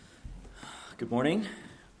Good morning.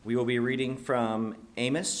 We will be reading from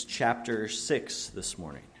Amos chapter 6 this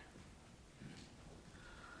morning.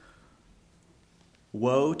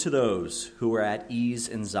 Woe to those who are at ease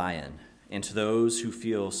in Zion, and to those who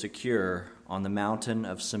feel secure on the mountain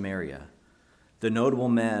of Samaria, the notable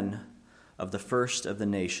men of the first of the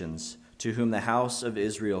nations, to whom the house of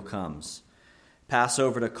Israel comes. Pass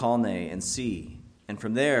over to Calneh and see, and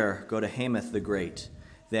from there go to Hamath the Great,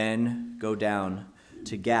 then go down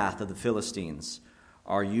to Gath of the Philistines.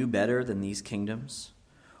 Are you better than these kingdoms?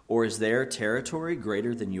 Or is their territory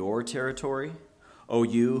greater than your territory? O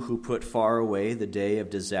you who put far away the day of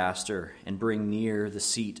disaster and bring near the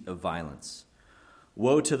seat of violence.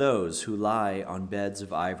 Woe to those who lie on beds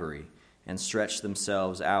of ivory and stretch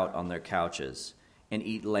themselves out on their couches and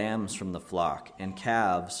eat lambs from the flock and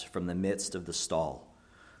calves from the midst of the stall,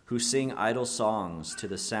 who sing idle songs to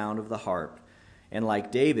the sound of the harp, and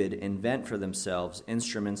like David invent for themselves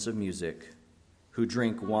instruments of music, who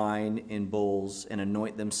drink wine in bowls and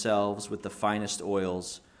anoint themselves with the finest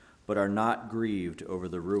oils, but are not grieved over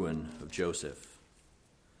the ruin of Joseph.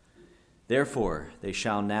 Therefore they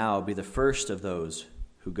shall now be the first of those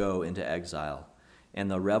who go into exile,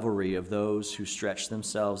 and the revelry of those who stretch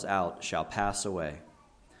themselves out shall pass away.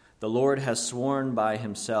 The Lord has sworn by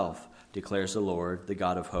himself, declares the Lord, the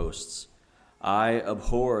God of hosts. I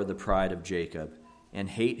abhor the pride of Jacob and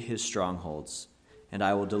hate his strongholds, and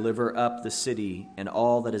I will deliver up the city and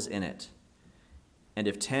all that is in it. And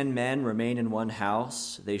if 10 men remain in one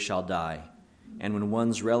house, they shall die. And when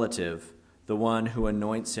one's relative, the one who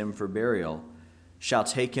anoints him for burial, shall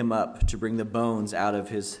take him up to bring the bones out of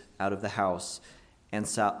the house, and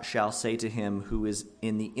shall say to him who is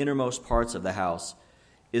in the innermost parts of the house,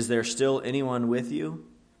 Is there still anyone with you?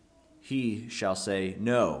 He shall say,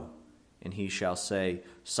 No. And he shall say,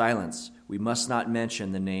 Silence, we must not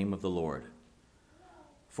mention the name of the Lord.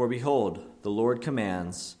 For behold, the Lord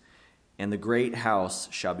commands, and the great house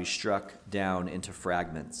shall be struck down into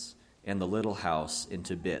fragments, and the little house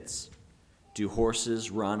into bits. Do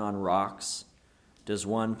horses run on rocks? Does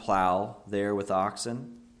one plow there with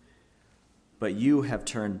oxen? But you have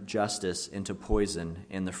turned justice into poison,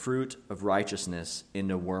 and the fruit of righteousness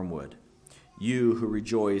into wormwood. You who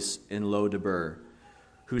rejoice in Lo-debar,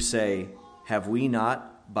 who say, Have we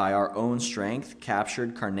not by our own strength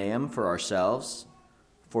captured Karnaim for ourselves?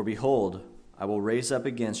 For behold, I will raise up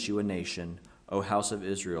against you a nation, O house of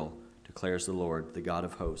Israel, declares the Lord, the God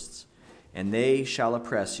of hosts. And they shall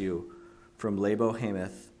oppress you from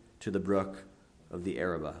Lebo-Hamath to the brook of the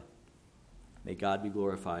Arabah. May God be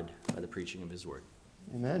glorified by the preaching of his word.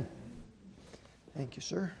 Amen. Thank you,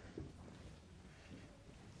 sir.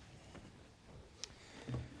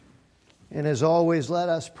 And as always, let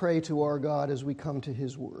us pray to our God as we come to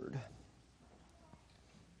his word.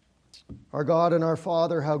 Our God and our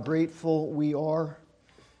Father, how grateful we are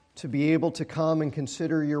to be able to come and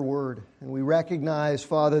consider your word. And we recognize,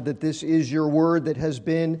 Father, that this is your word that has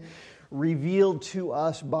been revealed to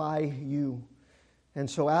us by you. And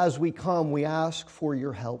so as we come, we ask for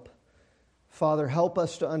your help. Father, help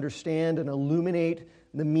us to understand and illuminate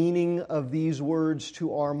the meaning of these words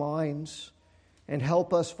to our minds. And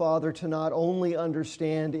help us, Father, to not only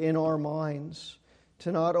understand in our minds,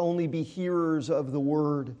 to not only be hearers of the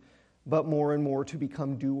word, but more and more to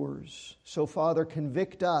become doers. So, Father,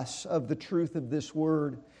 convict us of the truth of this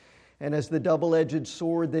word. And as the double-edged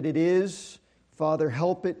sword that it is, Father,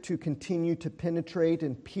 help it to continue to penetrate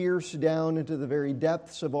and pierce down into the very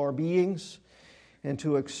depths of our beings and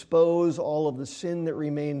to expose all of the sin that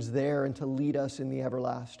remains there and to lead us in the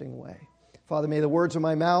everlasting way. Father, may the words of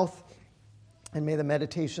my mouth and may the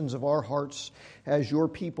meditations of our hearts as your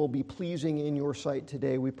people be pleasing in your sight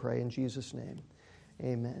today, we pray in Jesus' name.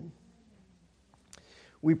 Amen.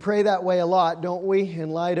 We pray that way a lot, don't we?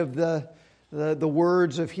 In light of the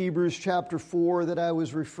words of Hebrews chapter 4 that I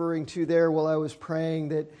was referring to there while I was praying,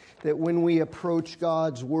 that when we approach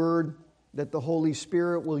God's word, that the Holy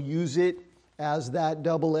Spirit will use it as that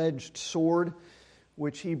double-edged sword,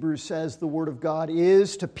 which Hebrews says the word of God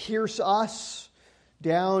is, to pierce us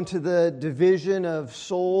down to the division of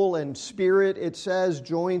soul and spirit. It says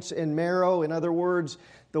joints and marrow. In other words,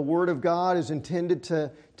 the word of God is intended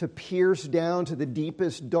to pierce down to the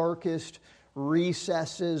deepest, darkest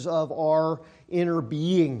recesses of our inner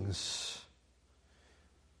beings,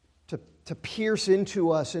 to pierce into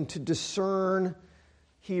us and to discern,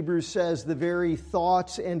 Hebrews says, the very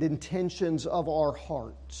thoughts and intentions of our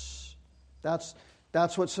hearts. That's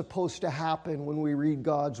what's supposed to happen when we read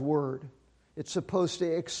God's word. It's supposed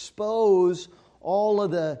to expose all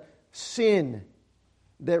of the sin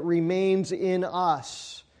that remains in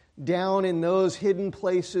us, down in those hidden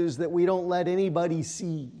places that we don't let anybody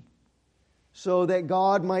see. so that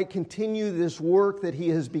God might continue this work that He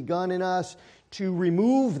has begun in us to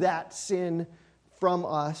remove that sin from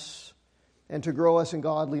us and to grow us in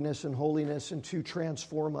godliness and holiness and to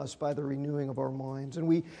transform us by the renewing of our minds. And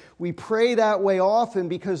we pray that way often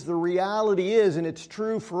because the reality is, and it's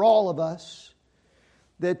true for all of us,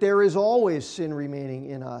 that there is always sin remaining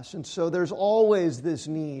in us. And so there's always this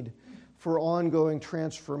need for ongoing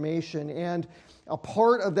transformation. And a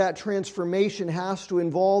part of that transformation has to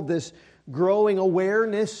involve this growing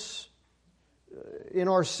awareness in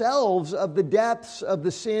ourselves of the depths of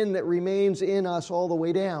the sin that remains in us all the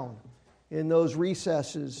way down in those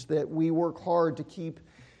recesses that we work hard to keep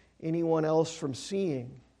anyone else from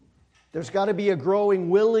seeing. There's got to be a growing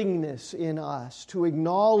willingness in us to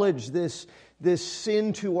acknowledge this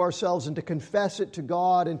sin to ourselves and to confess it to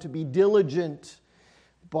God and to be diligent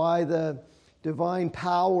by the divine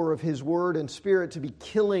power of His Word and Spirit to be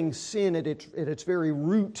killing sin at its very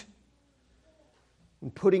root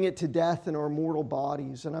and putting it to death in our mortal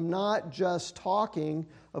bodies. And I'm not just talking,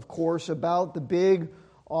 of course, about the big,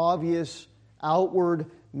 obvious, outward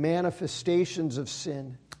manifestations of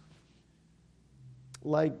sin,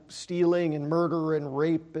 like stealing and murder and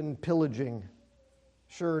rape and pillaging.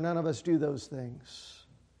 Sure, none of us do those things.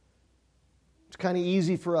 It's kind of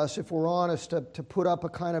easy for us, if we're honest, to put up a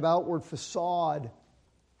kind of outward facade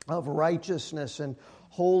of righteousness and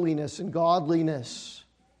holiness and godliness.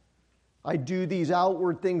 I do these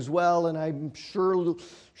outward things well, and I'm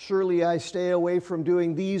surely I stay away from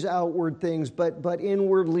doing these outward things, but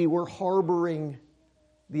inwardly we're harboring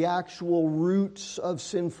the actual roots of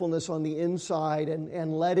sinfulness on the inside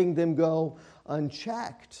and letting them go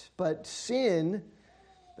unchecked. But sin,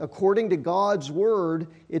 according to God's Word,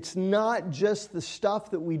 it's not just the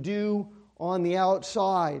stuff that we do on the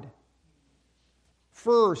outside.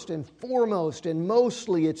 First and foremost and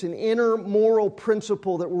mostly, it's an inner moral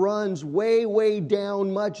principle that runs way, way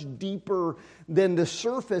down, much deeper than the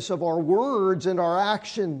surface of our words and our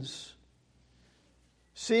actions.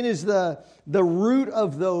 Sin is the root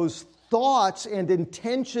of those thoughts and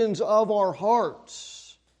intentions of our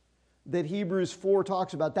hearts that Hebrews 4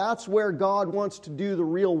 talks about. That's where God wants to do the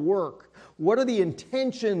real work. What are the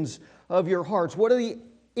intentions of your hearts? What are the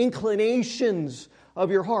inclinations of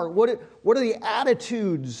your heart? What are the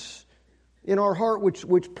attitudes in our heart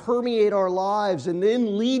which permeate our lives and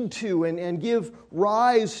then lead to and give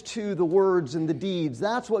rise to the words and the deeds?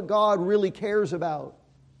 That's what God really cares about.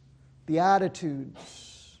 The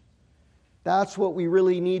attitudes. That's what we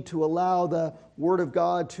really need to allow the Word of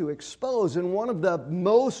God to expose. And one of the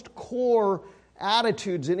most core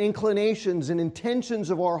attitudes and inclinations and intentions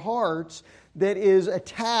of our hearts that is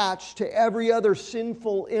attached to every other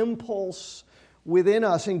sinful impulse within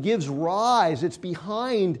us and gives rise, it's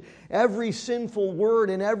behind every sinful word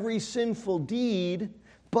and every sinful deed,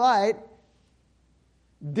 but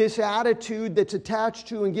this attitude that's attached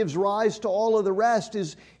to and gives rise to all of the rest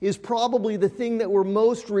is probably the thing that we're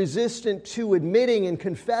most resistant to admitting and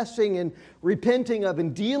confessing and repenting of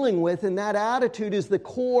and dealing with, and that attitude is the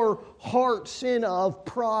core heart sin of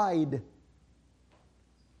pride.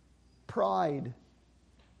 Pride.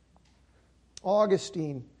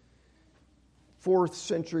 Augustine, 4th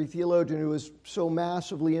century theologian who was so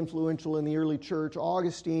massively influential in the early church,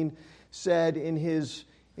 Augustine said in his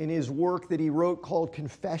work that he wrote called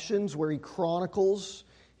Confessions, where he chronicles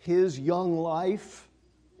his young life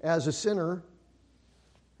as a sinner,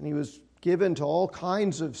 and he was given to all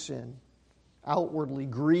kinds of sin, outwardly,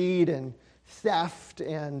 greed and theft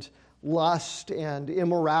and lust and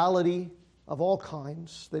immorality of all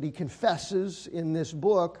kinds that he confesses in this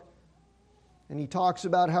book. And he talks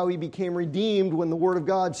about how he became redeemed when the Word of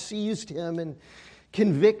God seized him and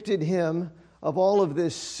convicted him of all of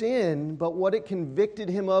this sin. But what it convicted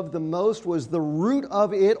him of the most was the root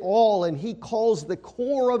of it all. And he calls the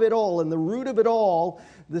core of it all and the root of it all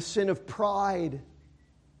the sin of pride.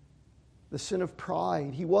 The sin of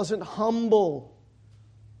pride. He wasn't humble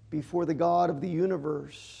before the God of the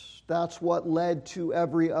universe. That's what led to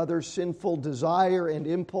every other sinful desire and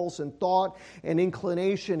impulse and thought and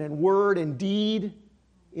inclination and word and deed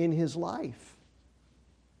in his life.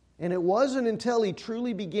 And it wasn't until he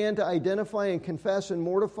truly began to identify and confess and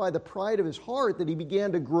mortify the pride of his heart that he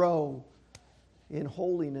began to grow in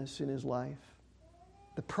holiness in his life.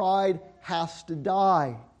 The pride has to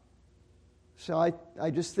die. So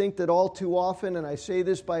I just think that all too often, and I say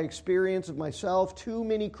this by experience of myself, too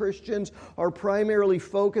many Christians are primarily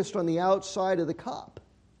focused on the outside of the cup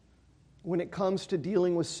when it comes to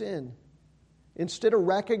dealing with sin, instead of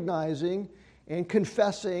recognizing and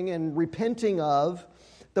confessing and repenting of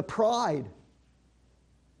the pride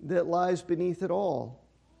that lies beneath it all.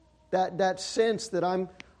 That sense that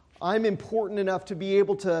I'm important enough to be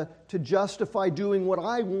able to justify doing what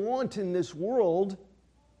I want in this world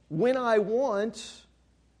when I want,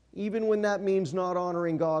 even when that means not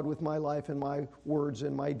honoring God with my life and my words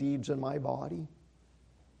and my deeds and my body.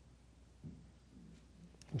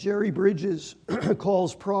 Jerry Bridges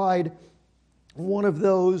calls pride one of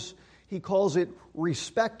those, he calls it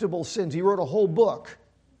respectable sins. He wrote a whole book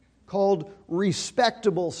called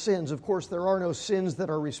Respectable Sins. Of course, there are no sins that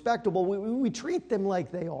are respectable. We treat them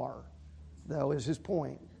like they are, though, is his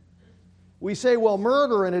point. We say, well,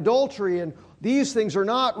 murder and adultery and these things are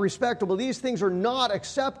not respectable. These things are not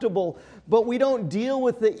acceptable. But we don't deal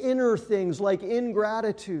with the inner things like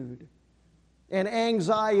ingratitude and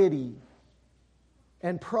anxiety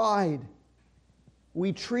and pride.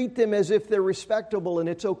 We treat them as if they're respectable and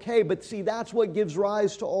it's okay. But see, that's what gives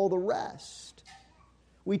rise to all the rest.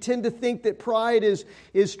 We tend to think that pride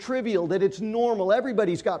is trivial, that it's normal.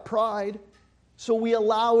 Everybody's got pride. So we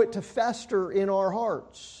allow it to fester in our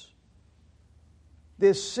hearts.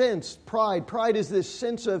 This sense, pride is this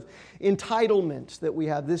sense of entitlement that we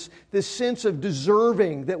have, this sense of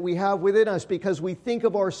deserving that we have within us because we think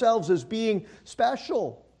of ourselves as being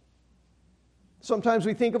special. Sometimes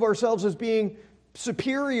we think of ourselves as being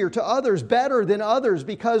superior to others, better than others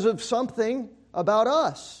because of something about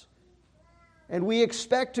us. And we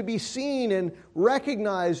expect to be seen and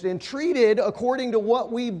recognized and treated according to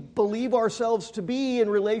what we believe ourselves to be in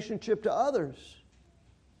relationship to others.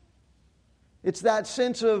 It's that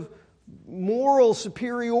sense of moral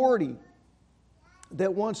superiority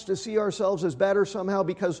that wants to see ourselves as better somehow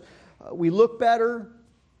because we look better,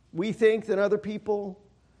 we think, than other people.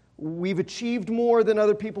 We've achieved more than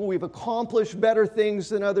other people. We've accomplished better things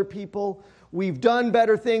than other people. We've done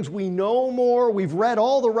better things. We know more. We've read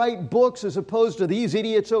all the right books as opposed to these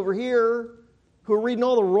idiots over here who are reading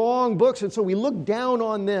all the wrong books. And so we look down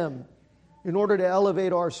on them in order to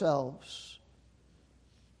elevate ourselves.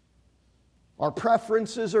 Our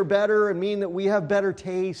preferences are better and mean that we have better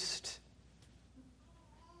taste.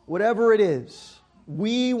 Whatever it is,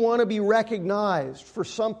 we want to be recognized for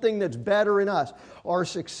something that's better in us. Our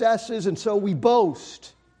successes, and so we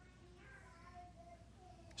boast.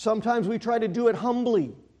 Sometimes we try to do it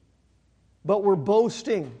humbly, but we're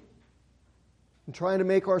boasting and trying to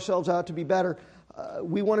make ourselves out to be better.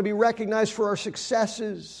 We want to be recognized for our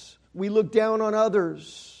successes. We look down on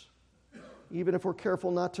others, even if we're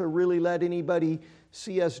careful not to really let anybody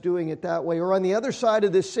see us doing it that way. Or on the other side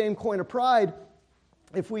of this same coin of pride,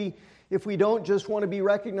 if we don't just want to be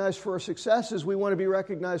recognized for our successes, we want to be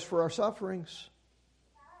recognized for our sufferings.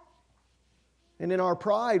 And in our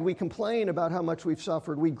pride, we complain about how much we've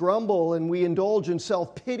suffered. We grumble and we indulge in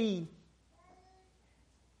self-pity.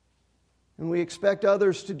 And we expect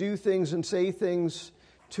others to do things and say things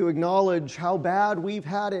to acknowledge how bad we've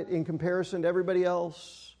had it in comparison to everybody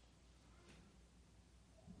else.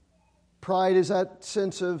 Pride is that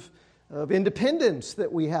sense of independence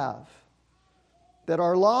that we have. That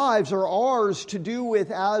our lives are ours to do with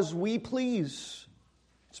as we please.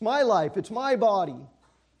 It's my life. It's my body.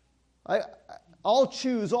 I'll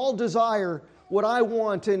choose, I'll desire what I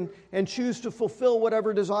want and choose to fulfill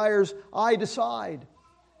whatever desires I decide.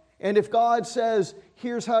 And if God says,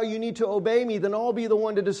 here's how you need to obey me, then I'll be the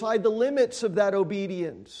one to decide the limits of that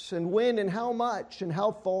obedience and when and how much and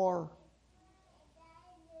how far.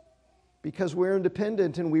 Because we're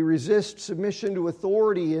independent and we resist submission to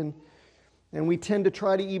authority and we tend to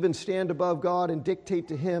try to even stand above God and dictate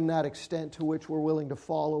to Him that extent to which we're willing to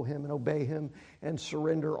follow Him and obey Him and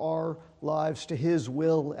surrender our lives to His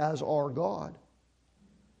will as our God.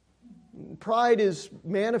 Pride is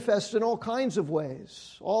manifest in all kinds of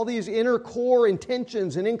ways. All these inner core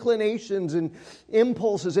intentions and inclinations and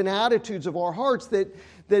impulses and attitudes of our hearts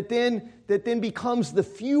that then becomes the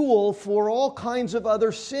fuel for all kinds of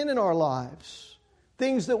other sin in our lives.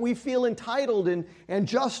 Things that we feel entitled and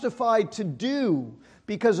justified to do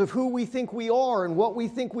because of who we think we are and what we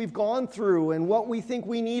think we've gone through and what we think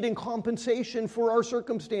we need in compensation for our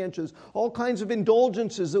circumstances. All kinds of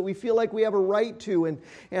indulgences that we feel like we have a right to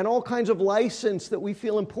and all kinds of license that we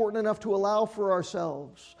feel important enough to allow for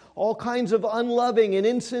ourselves. All kinds of unloving and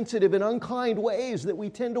insensitive and unkind ways that we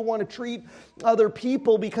tend to want to treat other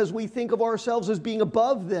people because we think of ourselves as being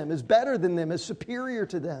above them, as better than them, as superior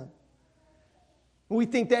to them. We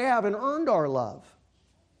think they haven't earned our love.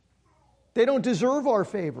 They don't deserve our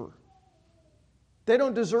favor. They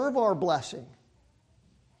don't deserve our blessing.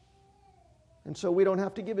 And so we don't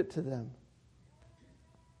have to give it to them.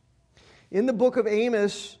 In the book of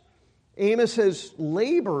Amos, Amos has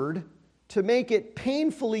labored to make it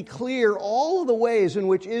painfully clear all of the ways in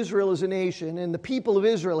which Israel as a nation and the people of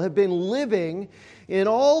Israel have been living in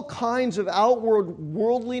all kinds of outward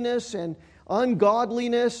worldliness and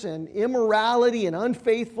ungodliness and immorality and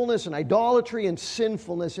unfaithfulness and idolatry and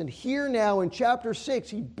sinfulness. And here now in chapter 6,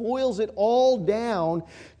 he boils it all down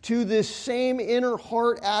to this same inner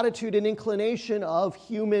heart attitude and inclination of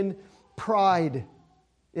human pride.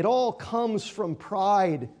 It all comes from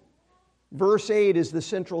pride. Verse 8 is the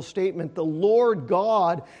central statement. The Lord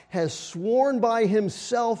God has sworn by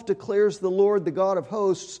himself, declares the Lord, the God of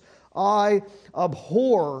hosts, I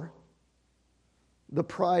abhor the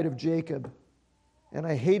pride of Jacob, and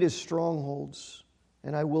I hate his strongholds,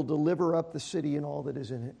 and I will deliver up the city and all that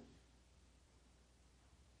is in it.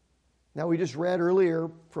 Now, we just read earlier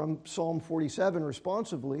from Psalm 47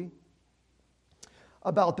 responsively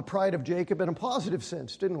about the pride of Jacob in a positive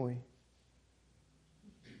sense, didn't we?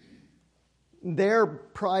 Their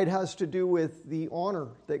pride has to do with the honor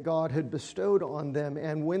that God had bestowed on them.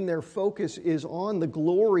 And when their focus is on the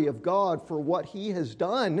glory of God for what he has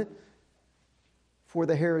done for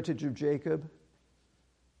the heritage of Jacob,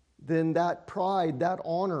 then that pride, that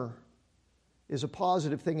honor is a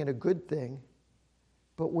positive thing and a good thing.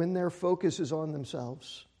 But when their focus is on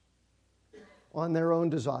themselves, on their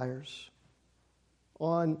own desires,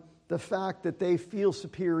 on the fact that they feel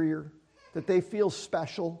superior, that they feel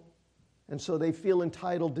special, and so they feel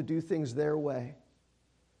entitled to do things their way.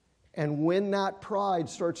 And when that pride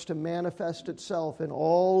starts to manifest itself in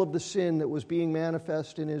all of the sin that was being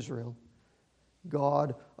manifest in Israel,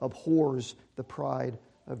 God abhors the pride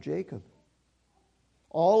of Jacob.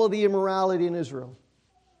 All of the immorality in Israel,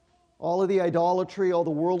 all of the idolatry, all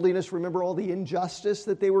the worldliness, remember all the injustice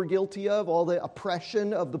that they were guilty of, all the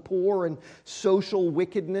oppression of the poor and social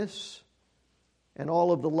wickedness, and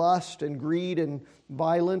all of the lust and greed and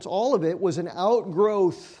violence, all of it was an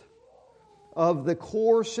outgrowth of the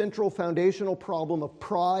core central foundational problem of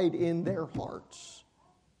pride in their hearts.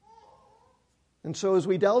 And so as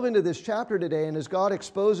we delve into this chapter today, and as God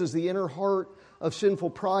exposes the inner heart of sinful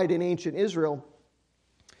pride in ancient Israel,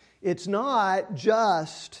 it's not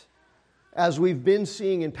just, as we've been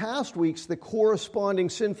seeing in past weeks, the corresponding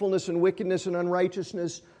sinfulness and wickedness and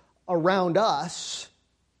unrighteousness around us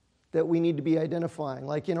that we need to be identifying,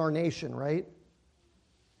 like in our nation, right?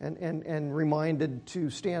 And reminded to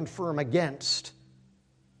stand firm against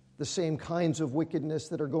the same kinds of wickedness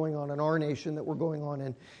that are going on in our nation that were going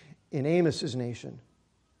on in Amos's nation,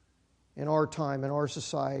 in our time, in our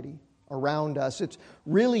society, around us. It's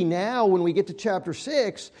really now, when we get to chapter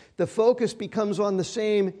 6, the focus becomes on the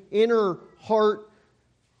same inner heart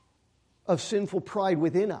of sinful pride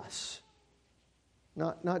within us,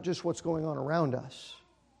 not just what's going on around us.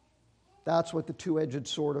 That's what the two-edged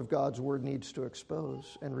sword of God's Word needs to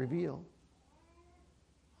expose and reveal.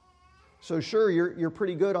 So sure, you're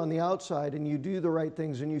pretty good on the outside, and you do the right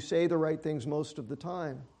things, and you say the right things most of the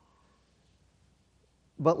time.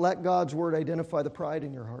 But let God's Word identify the pride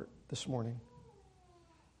in your heart this morning,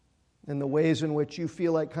 and the ways in which you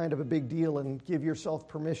feel like kind of a big deal and give yourself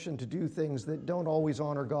permission to do things that don't always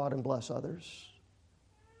honor God and bless others.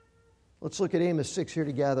 Let's look at Amos 6 here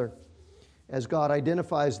together, as God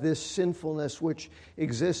identifies this sinfulness which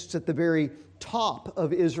exists at the very top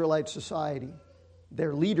of Israelite society,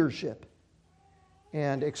 their leadership,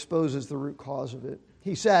 and exposes the root cause of it.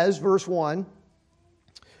 He says, verse 1,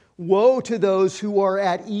 "Woe to those who are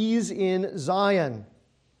at ease in Zion."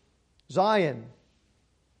 Zion.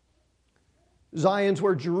 Zion's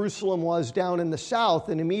where Jerusalem was down in the south,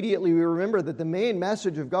 and immediately we remember that the main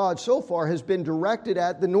message of God so far has been directed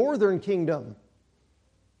at the northern kingdom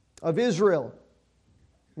of Israel,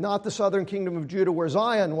 not the southern kingdom of Judah where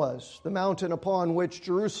Zion was, the mountain upon which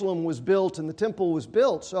Jerusalem was built and the temple was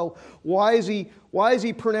built. So why is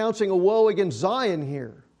he pronouncing a woe against Zion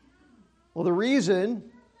here? Well, the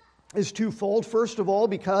reason is twofold. First of all,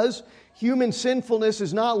 because human sinfulness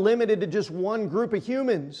is not limited to just one group of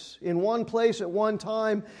humans in one place at one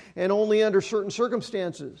time and only under certain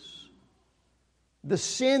circumstances. The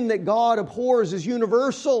sin that God abhors is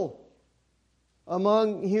universal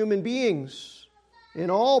among human beings in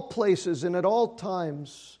all places and at all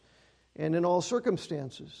times and in all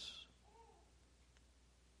circumstances.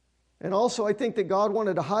 And also, I think that God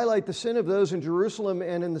wanted to highlight the sin of those in Jerusalem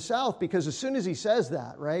and in the south, because as soon as he says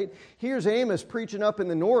that, right, here's Amos preaching up in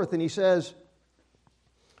the north, and he says,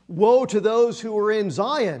 "Woe to those who are in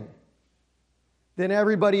Zion." Then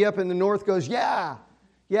everybody up in the north goes, yeah,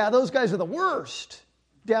 those guys are the worst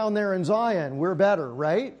down there in Zion. We're better,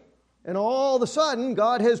 right? And all of a sudden,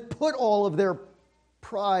 God has put all of their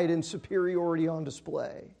pride and superiority on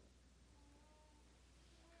display.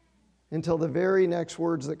 until the very next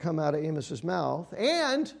words that come out of Amos's mouth.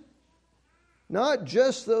 And not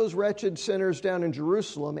just those wretched sinners down in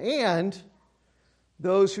Jerusalem, and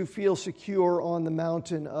those who feel secure on the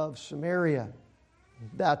mountain of Samaria.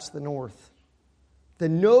 That's the north. The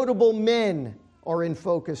notable men are in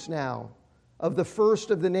focus now of the first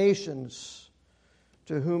of the nations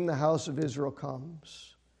to whom the house of Israel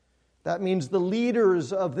comes. That means the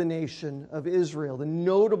leaders of the nation of Israel, the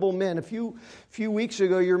notable men. A few weeks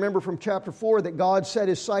ago, you remember from chapter 4 that God set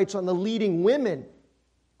his sights on the leading women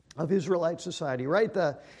of Israelite society, right?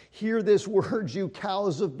 Hear this word, you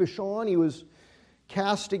cows of Bashan. He was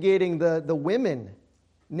castigating the women.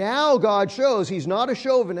 Now God shows he's not a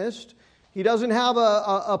chauvinist. He doesn't have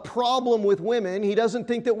a problem with women. He doesn't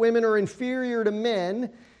think that women are inferior to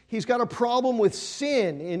men. He's got a problem with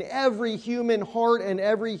sin in every human heart and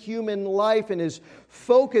every human life. And his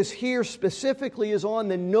focus here specifically is on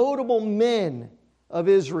the notable men of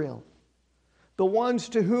Israel, the ones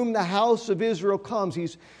to whom the house of Israel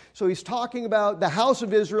comes. So he's talking about the house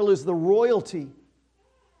of Israel is the royalty,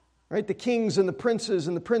 right? The kings and the princes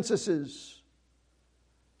and the princesses.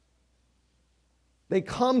 They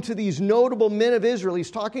come to these notable men of Israel.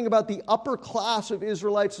 He's talking about the upper class of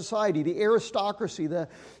Israelite society, the aristocracy, the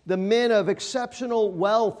men of exceptional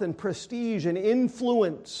wealth and prestige and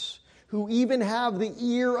influence, who even have the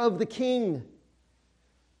ear of the king,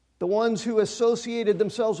 the ones who associated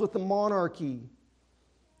themselves with the monarchy,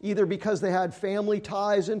 either because they had family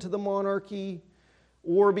ties into the monarchy,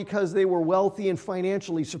 or because they were wealthy and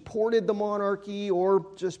financially supported the monarchy,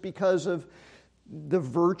 or just because of the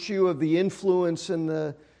virtue of the influence and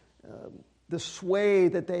the sway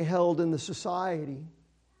that they held in the society.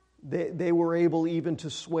 They were able even to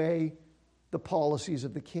sway the policies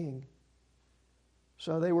of the king.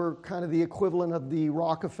 So they were kind of the equivalent of the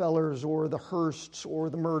Rockefellers or the Hearsts or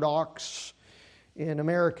the Murdochs in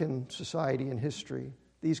American society and history.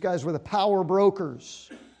 These guys were the power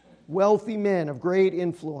brokers, wealthy men of great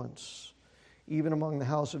influence, even among the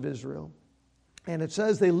house of Israel. And it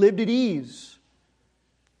says they lived at ease.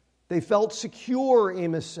 They felt secure,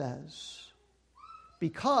 Amos says,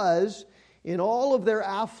 because in all of their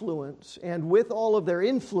affluence and with all of their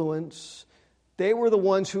influence, they were the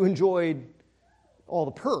ones who enjoyed all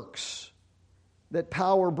the perks that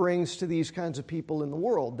power brings to these kinds of people in the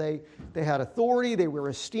world. They had authority, they were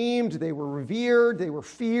esteemed, they were revered, they were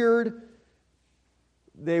feared.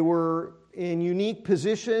 They were in unique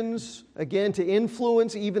positions, again, to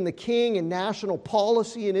influence even the king and national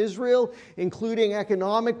policy in Israel, including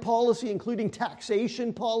economic policy, including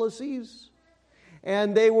taxation policies.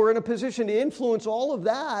 And they were in a position to influence all of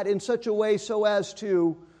that in such a way so as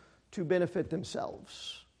to benefit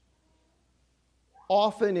themselves.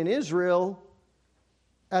 Often in Israel,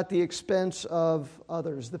 at the expense of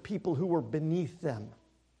others, the people who were beneath them.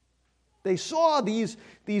 They saw these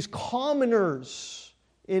commoners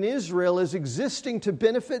in Israel as existing to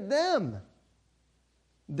benefit them.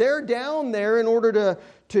 They're down there in order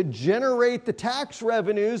to generate the tax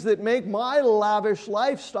revenues that make my lavish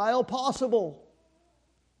lifestyle possible.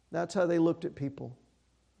 That's how they looked at people.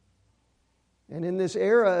 And in this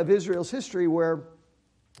era of Israel's history where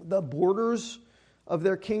the borders of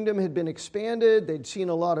their kingdom had been expanded, they'd seen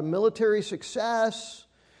a lot of military success,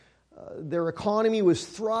 their economy was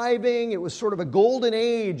thriving. It was sort of a golden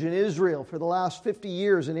age in Israel for the last 50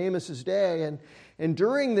 years in Amos's day. And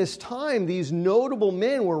during this time, these notable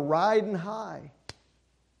men were riding high,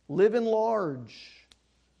 living large,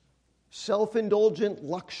 self-indulgent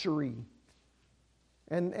luxury.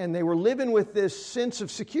 And they were living with this sense of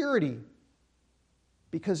security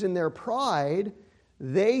because in their pride,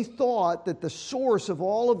 they thought that the source of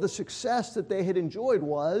all of the success that they had enjoyed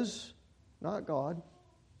was not God,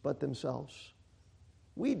 but themselves.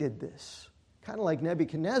 We did this. Kind of like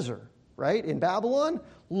Nebuchadnezzar, right? In Babylon,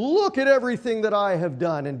 look at everything that I have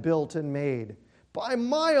done and built and made by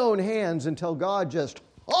my own hands, until God just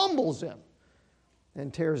humbles him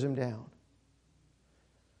and tears him down.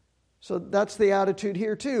 So that's the attitude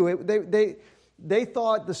here too. They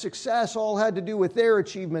thought the success all had to do with their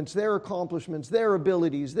achievements, their accomplishments, their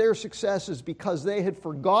abilities, their successes, because they had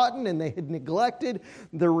forgotten and they had neglected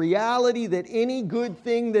the reality that any good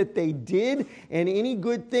thing that they did and any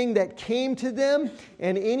good thing that came to them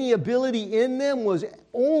and any ability in them was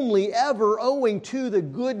only ever owing to the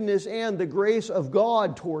goodness and the grace of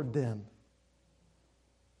God toward them.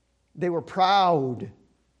 They were proud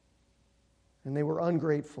and they were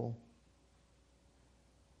ungrateful,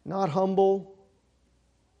 not humble,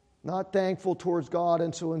 not thankful towards God.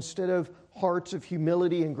 And so instead of hearts of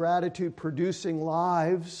humility and gratitude producing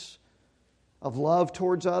lives of love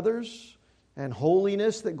towards others, and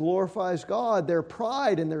holiness that glorifies God. Their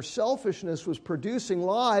pride and their selfishness was producing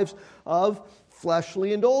lives of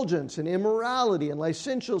fleshly indulgence and immorality and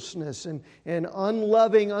licentiousness and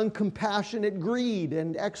unloving, uncompassionate greed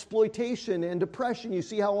and exploitation and depression. You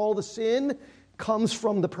see how all the sin comes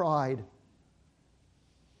from the pride.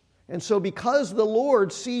 And so because the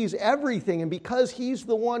Lord sees everything and because He's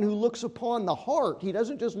the one who looks upon the heart, He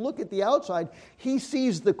doesn't just look at the outside, He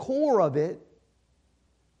sees the core of it.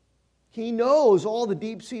 He knows all the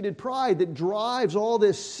deep-seated pride that drives all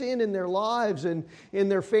this sin in their lives and in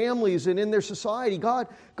their families and in their society. God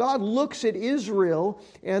looks at Israel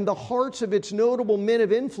and the hearts of its notable men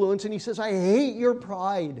of influence, and He says, I hate your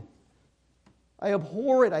pride. I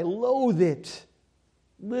abhor it. I loathe it.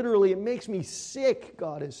 Literally, it makes me sick,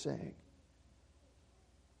 God is saying.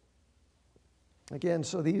 Again,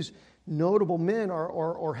 so these notable men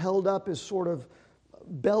are held up as sort of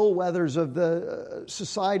bellwethers of the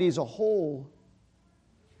society as a whole.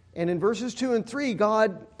 And in verses 2 and 3,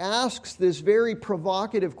 God asks this very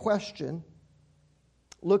provocative question.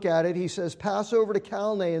 Look at it. He says, pass over to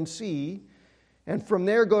Calneh and see, and from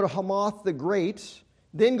there go to Hamath the Great,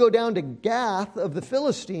 then go down to Gath of the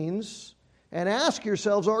Philistines, and ask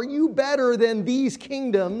yourselves, are you better than these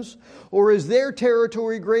kingdoms, or is their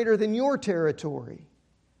territory greater than your territory?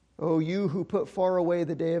 O you who put far away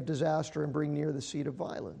the day of disaster and bring near the seat of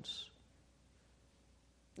violence.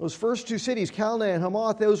 Those first two cities, Calneh and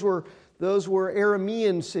Hamath, those were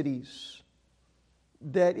Aramean cities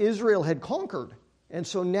that Israel had conquered. And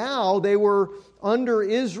so now they were under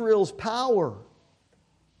Israel's power.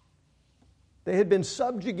 They had been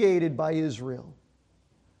subjugated by Israel.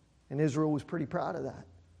 And Israel was pretty proud of that.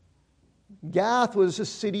 Gath was a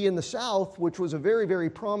city in the south, which was a very, very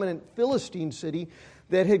prominent Philistine city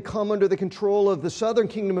that had come under the control of the southern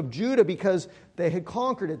kingdom of Judah because they had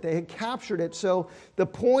conquered it, they had captured it. So the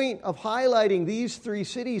point of highlighting these three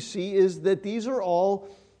cities, see, is that these are all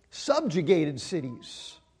subjugated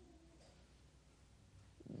cities.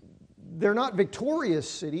 They're not victorious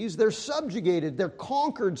cities, they're subjugated, they're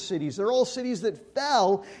conquered cities. They're all cities that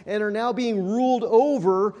fell and are now being ruled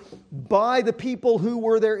over by the people who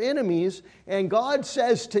were their enemies. And God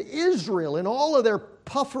says to Israel, in all of their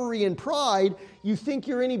puffery and pride, you think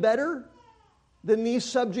you're any better than these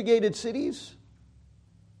subjugated cities?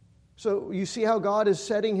 So you see how God is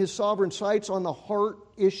setting His sovereign sights on the heart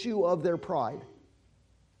issue of their pride.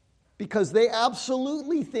 Because they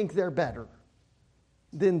absolutely think they're better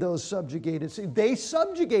than those subjugated cities. They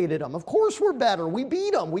subjugated them. Of course we're better. We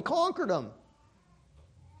beat them. We conquered them.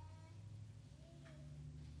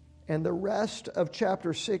 And the rest of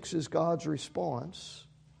chapter 6 is God's response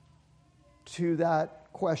to that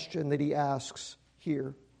question that He asks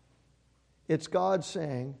here. It's God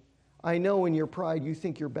saying, I know in your pride you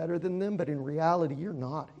think you're better than them, but in reality you're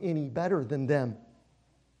not any better than them.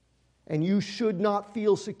 And you should not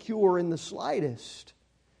feel secure in the slightest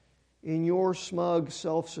in your smug,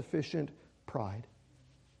 self-sufficient pride.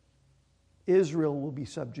 Israel will be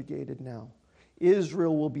subjugated now.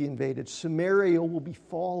 Israel will be invaded. Samaria will be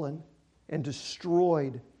fallen and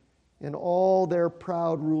destroyed, and all their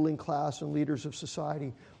proud ruling class and leaders of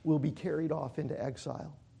society will be carried off into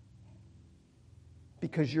exile.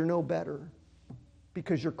 Because you're no better.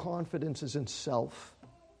 Because your confidence is in self.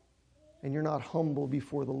 And you're not humble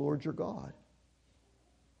before the Lord your God.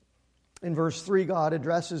 In verse 3, God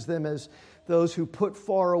addresses them as those who put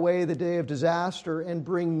far away the day of disaster and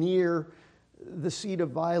bring near the seat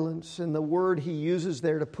of violence. And the word He uses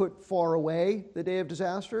there, to put far away the day of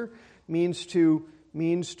disaster, means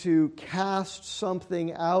to cast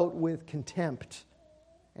something out with contempt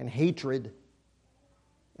and hatred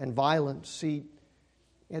and violence. See,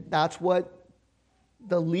 that's what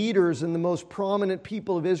the leaders and the most prominent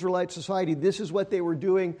people of Israelite society, this is what they were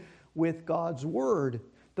doing with God's word.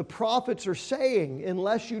 The prophets are saying,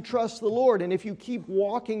 unless you trust the Lord, and if you keep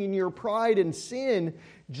walking in your pride and sin,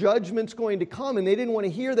 judgment's going to come. And they didn't want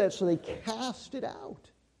to hear that, so they cast it out.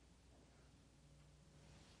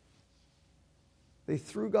 They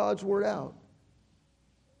threw God's word out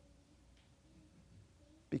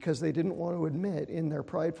because they didn't want to admit in their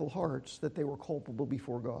prideful hearts that they were culpable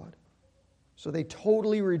before God. So they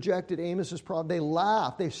totally rejected Amos's problem. They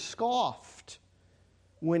laughed, they scoffed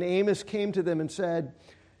when Amos came to them and said,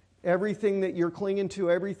 everything that you're clinging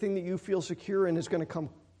to, everything that you feel secure in is going to come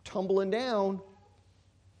tumbling down.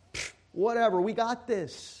 Whatever, we got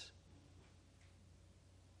this.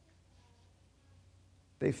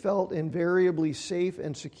 They felt invariably safe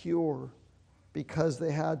and secure because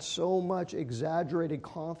they had so much exaggerated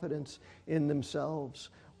confidence in themselves,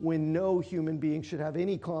 when no human being should have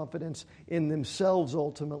any confidence in themselves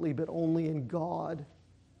ultimately, but only in God.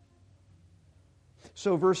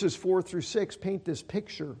 So verses 4 through 6 paint this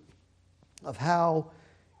picture of how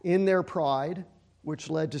in their pride, which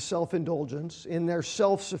led to self-indulgence, in their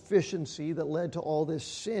self-sufficiency that led to all this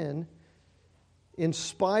sin, in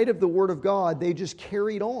spite of the Word of God, they just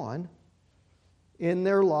carried on in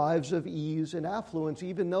their lives of ease and affluence,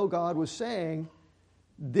 even though God was saying,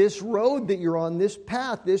 this road that you're on, this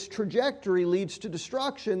path, this trajectory leads to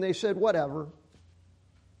destruction. They said, whatever.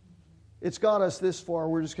 It's got us this far,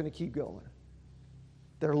 we're just going to keep going.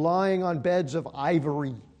 They're lying on beds of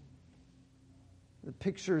ivory. The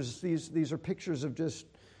pictures, these are pictures of just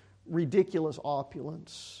ridiculous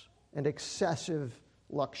opulence and excessive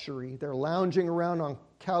luxury. They're lounging around on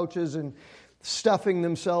couches and stuffing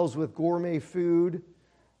themselves with gourmet food,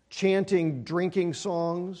 chanting drinking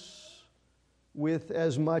songs with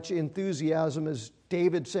as much enthusiasm as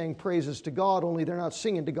David sang praises to God, only they're not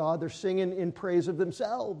singing to God, they're singing in praise of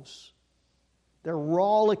themselves. They're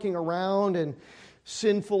rollicking around in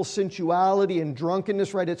sinful sensuality and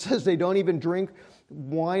drunkenness, right? It says they don't even drink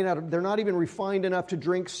wine they're not even refined enough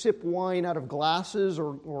to sip wine out of glasses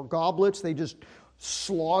or goblets. They just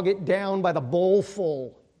slog it down by the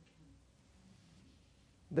bowlful.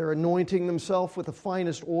 They're anointing themselves with the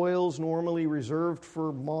finest oils normally reserved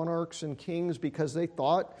for monarchs and kings because they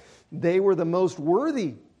thought they were the most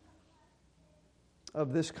worthy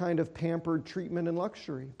of this kind of pampered treatment and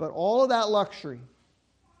luxury. But all of that luxury,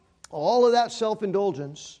 all of that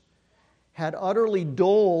self-indulgence had utterly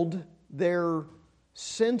dulled their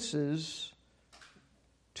senses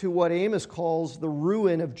to what Amos calls the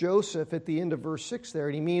ruin of Joseph at the end of verse 6 there.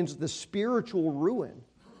 And he means the spiritual ruin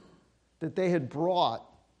that they had brought,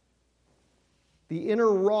 the inner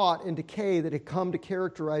rot and decay that had come to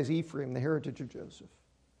characterize Ephraim, the heritage of Joseph.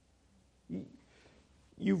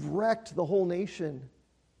 You've wrecked the whole nation.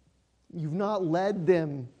 You've not led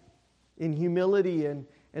them in humility and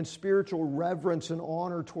spiritual reverence and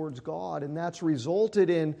honor towards God. And that's resulted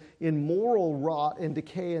in moral rot and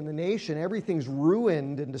decay in the nation. Everything's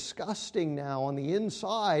ruined and disgusting now on the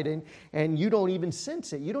inside, and you don't even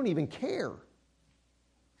sense it. You don't even care.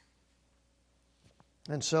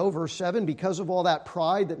 And so, verse 7, because of all that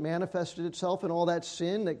pride that manifested itself and all that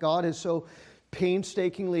sin that God has so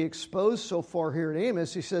painstakingly exposed so far here in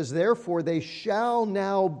Amos, he says, therefore they shall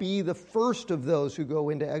now be the first of those who go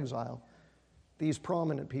into exile. These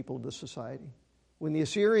prominent people of the society. When the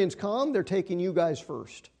Assyrians come, they're taking you guys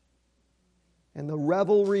first. And the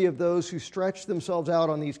revelry of those who stretch themselves out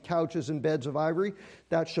on these couches and beds of ivory,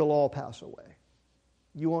 that shall all pass away.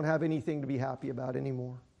 You won't have anything to be happy about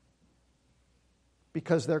anymore.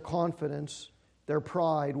 Because their confidence, their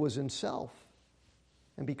pride was in self.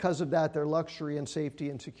 And because of that, their luxury and safety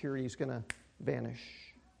and security is going to vanish.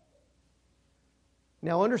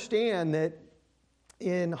 Now understand that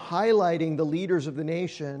in highlighting the leaders of the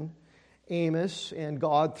nation, Amos and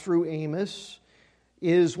God through Amos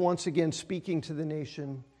is once again speaking to the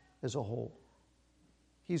nation as a whole.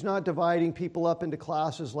 He's not dividing people up into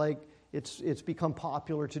classes like it's become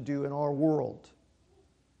popular to do in our world.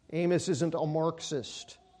 Amos isn't a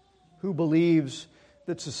Marxist who believes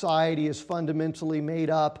that society is fundamentally made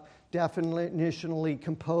up, definitionally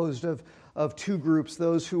composed of two groups,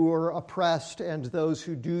 those who are oppressed and those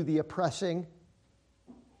who do the oppressing.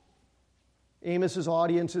 Amos's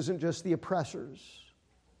audience isn't just the oppressors.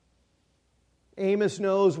 Amos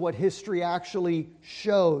knows what history actually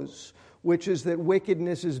shows, which is that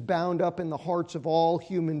wickedness is bound up in the hearts of all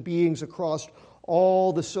human beings across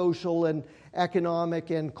all the social and economic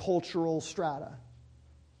and cultural strata.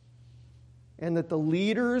 And that the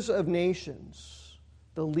leaders of nations,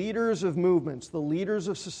 the leaders of movements, the leaders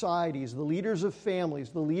of societies, the leaders of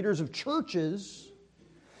families, the leaders of churches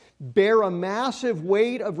bear a massive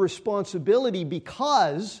weight of responsibility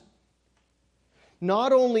because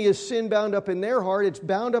not only is sin bound up in their heart, it's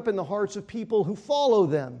bound up in the hearts of people who follow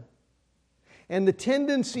them. And the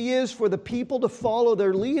tendency is for the people to follow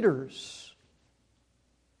their leaders.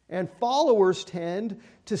 And followers tend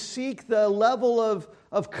to seek the level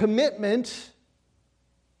of commitment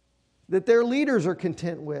that their leaders are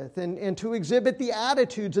content with and to exhibit the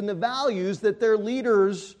attitudes and the values that their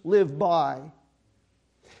leaders live by.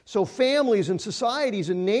 So families and societies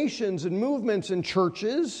and nations and movements and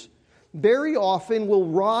churches very often will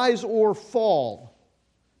rise or fall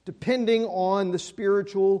depending on the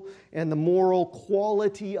spiritual and the moral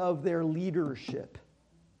quality of their leadership.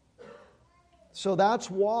 So that's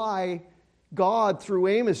why God, through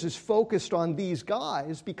Amos, is focused on these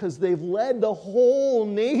guys, because they've led the whole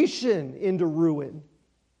nation into ruin.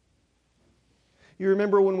 You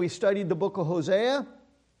remember when we studied the book of Hosea?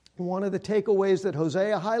 One of the takeaways that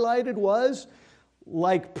Hosea highlighted was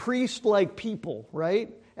like priest, like people,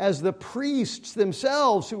 right? as the priests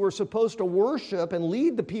themselves who were supposed to worship and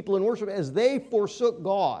lead the people in worship, as they forsook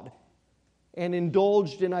God and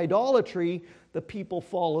indulged in idolatry, the people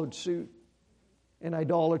followed suit. And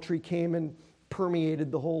idolatry came and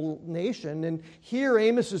permeated the whole nation. And here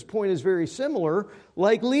Amos's point is very similar,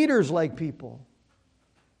 like leaders, like people.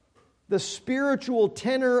 The spiritual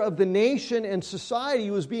tenor of the nation and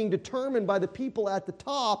society was being determined by the people at the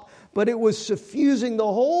top, but it was suffusing the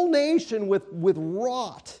whole nation with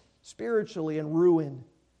rot spiritually and ruin.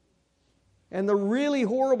 And the really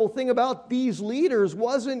horrible thing about these leaders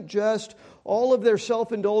wasn't just all of their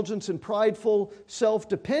self-indulgence and prideful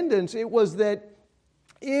self-dependence. It was that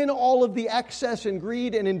in all of the excess and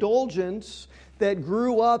greed and indulgence that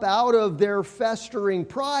grew up out of their festering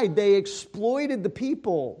pride, they exploited the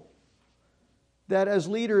people that as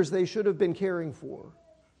leaders they should have been caring for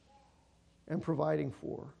and providing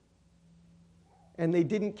for. And they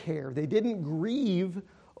didn't care. They didn't grieve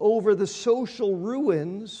over the social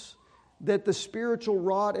ruins that the spiritual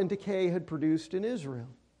rot and decay had produced in Israel.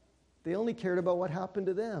 They only cared about what happened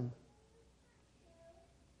to them.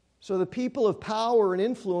 So the people of power and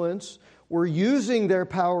influence were using their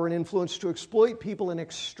power and influence to exploit people and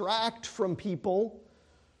extract from people,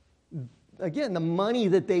 again, the money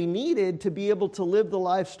that they needed to be able to live the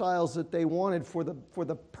lifestyles that they wanted for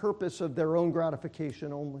the purpose of their own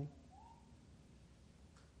gratification only.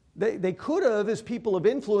 They could have, as people of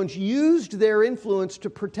influence, used their influence to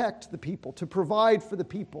protect the people, to provide for the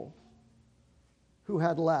people who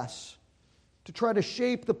had less, to try to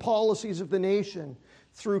shape the policies of the nation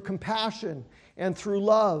through compassion and through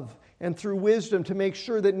love and through wisdom, to make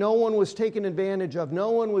sure that no one was taken advantage of, no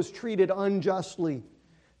one was treated unjustly,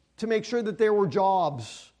 to make sure that there were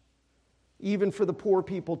jobs, even for the poor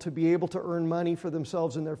people, to be able to earn money for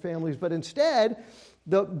themselves and their families. But instead,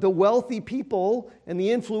 the wealthy people and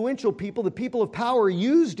the influential people, the people of power,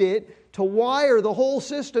 used it to wire the whole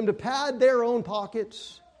system to pad their own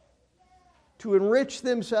pockets, to enrich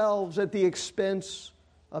themselves at the expense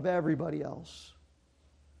of everybody else.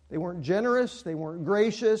 They weren't generous, they weren't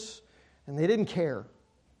gracious, and they didn't care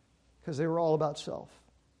because they were all about self.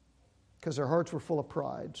 Because their hearts were full of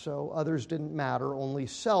pride, so others didn't matter, only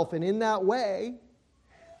self. And in that way,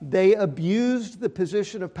 they abused the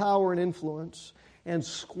position of power and influence and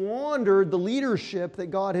squandered the leadership that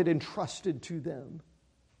God had entrusted to them.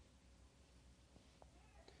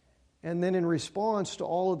 And then in response to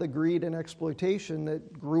all of the greed and exploitation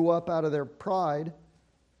that grew up out of their pride,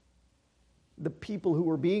 the people who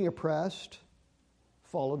were being oppressed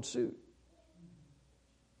followed suit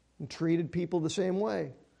and treated people the same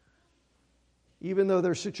way. Even though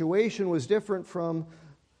their situation was different from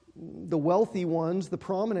the wealthy ones, the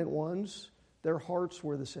prominent ones, their hearts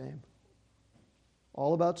were the same.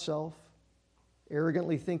 All about self,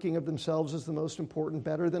 arrogantly thinking of themselves as the most important,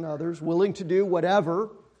 better than others, willing to do whatever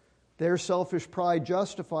their selfish pride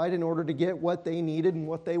justified in order to get what they needed and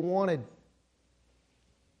what they wanted.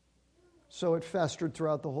 So it festered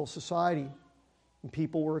throughout the whole society. And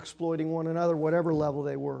people were exploiting one another, whatever level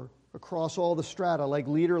they were, across all the strata, like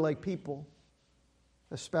leader, like people,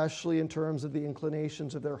 especially in terms of the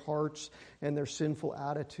inclinations of their hearts and their sinful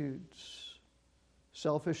attitudes.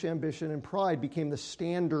 Selfish ambition and pride became the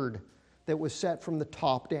standard that was set from the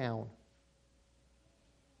top down.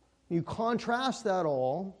 You contrast that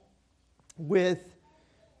all with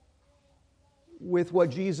what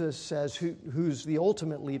Jesus says, who's the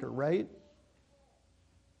ultimate leader, right?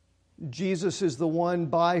 Jesus is the one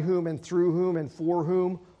by whom and through whom and for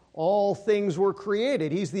whom all things were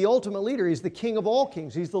created. He's the ultimate leader. He's the King of all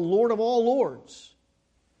kings. He's the Lord of all lords.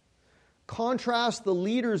 Contrast the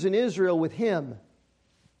leaders in Israel with him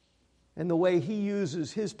and the way he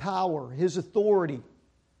uses his power, his authority,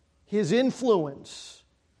 his influence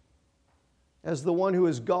as the one who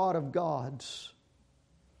is God of gods.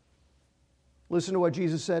 Listen to what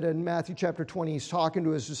Jesus said in Matthew chapter 20. He's talking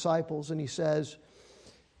to his disciples and he says,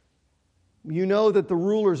 "You know that the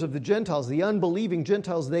rulers of the Gentiles, the unbelieving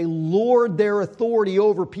Gentiles, they lord their authority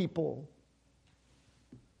over people.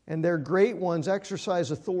 And their great ones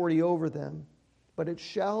exercise authority over them. But it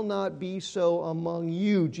shall not be so among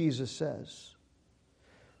you," Jesus says.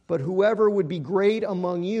 "But whoever would be great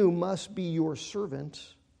among you must be your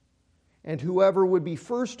servant. And whoever would be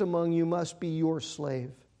first among you must be your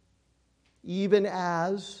slave. Even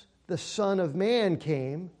as the Son of Man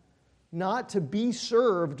came, not to be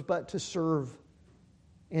served, but to serve,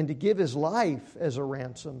 and to give his life as a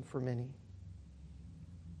ransom for many."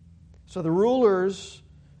 So the rulers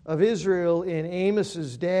of Israel in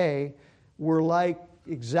Amos's day were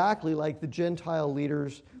exactly like the Gentile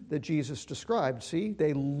leaders that Jesus described. See,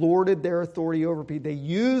 they lorded their authority over people. They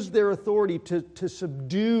used their authority to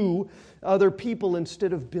subdue other people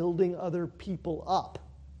instead of building other people up.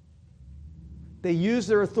 They used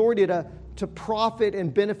their authority to profit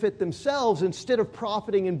and benefit themselves instead of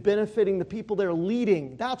profiting and benefiting the people they're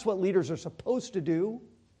leading. That's what leaders are supposed to do.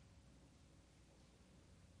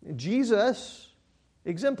 And Jesus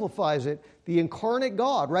exemplifies it. The incarnate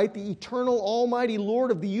God, right? The eternal almighty Lord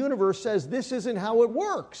of the universe says this isn't how it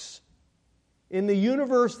works. In the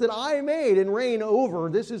universe that I made and reign over,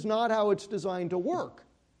 this is not how it's designed to work.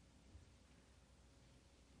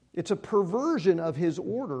 It's a perversion of His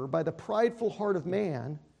order by the prideful heart of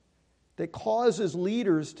man that causes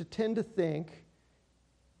leaders to tend to think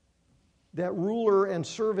that ruler and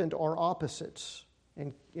servant are opposites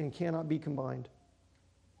and cannot be combined.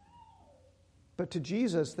 But to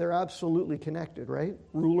Jesus, they're absolutely connected, right?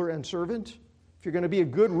 Ruler and servant. If you're going to be a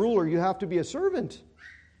good ruler, you have to be a servant.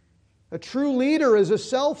 A true leader is a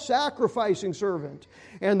self-sacrificing servant.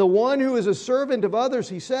 And the one who is a servant of others,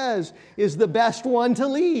 he says, is the best one to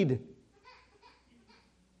lead.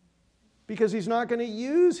 Because he's not going to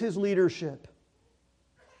use his leadership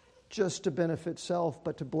just to benefit self,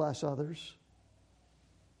 but to bless others.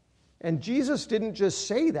 And Jesus didn't just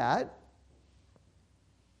say that.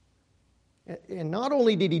 And not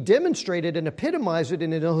only did he demonstrate it and epitomize it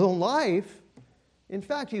in his own life, in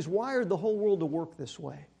fact, he's wired the whole world to work this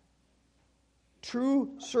way.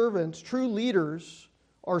 True servants, true leaders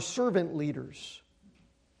are servant leaders.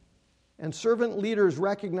 And servant leaders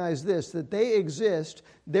recognize this, that they exist,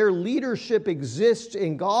 their leadership exists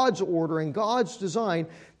in God's order, in God's design.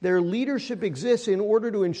 Their leadership exists in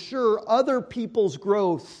order to ensure other people's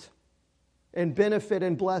growth and benefit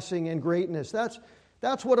and blessing and greatness.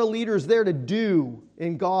 That's what a leader is there to do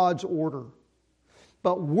in God's order.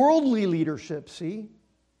 But worldly leadership, see,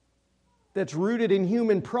 that's rooted in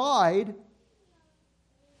human pride,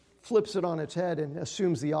 flips it on its head and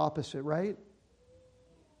assumes the opposite, right?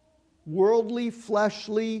 Worldly,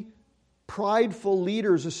 fleshly, prideful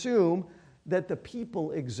leaders assume that the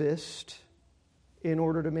people exist in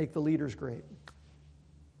order to make the leaders great.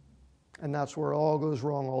 And that's where it all goes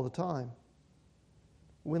wrong all the time.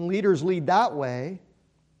 When leaders lead that way,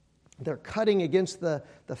 they're cutting against the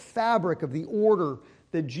fabric of the order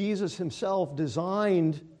that Jesus himself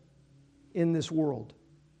designed in this world.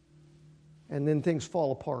 And then things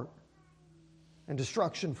fall apart. And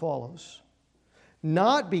destruction follows.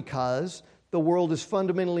 Not because the world is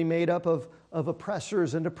fundamentally made up of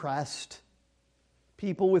oppressors and oppressed.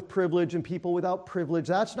 People with privilege and people without privilege.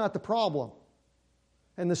 That's not the problem.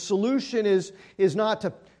 And the solution is not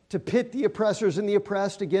to pit the oppressors and the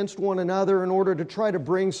oppressed against one another in order to try to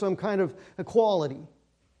bring some kind of equality.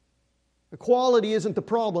 Equality isn't the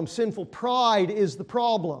problem. Sinful pride is the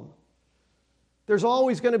problem. There's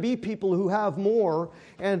always going to be people who have more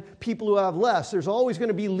and people who have less. There's always going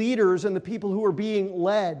to be leaders and the people who are being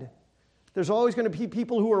led. There's always going to be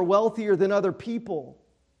people who are wealthier than other people.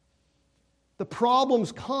 The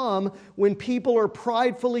problems come when people are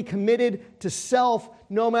pridefully committed to self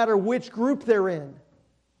no matter which group they're in.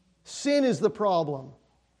 Sin is the problem.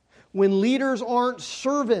 When leaders aren't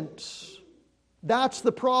servants, that's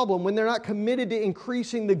the problem. When they're not committed to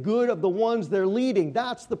increasing the good of the ones they're leading,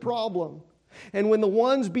 that's the problem. And when the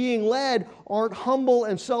ones being led aren't humble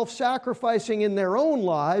and self-sacrificing in their own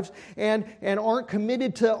lives and aren't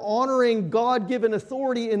committed to honoring God-given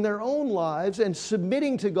authority in their own lives and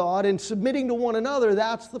submitting to God and submitting to one another,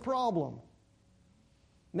 that's the problem.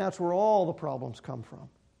 And that's where all the problems come from.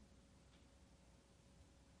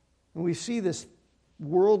 And we see this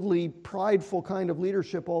worldly, prideful kind of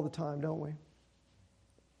leadership all the time, don't we?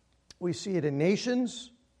 We see it in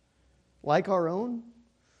nations like our own,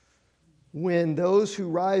 when those who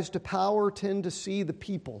rise to power tend to see the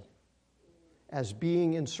people as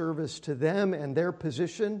being in service to them and their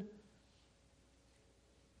position,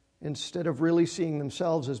 instead of really seeing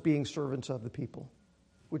themselves as being servants of the people,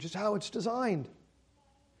 which is how it's designed.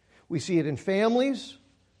 We see it in families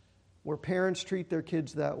where parents treat their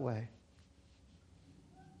kids that way.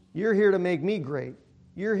 You're here to make me great.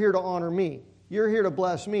 You're here to honor me. You're here to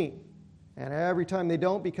bless me. And every time they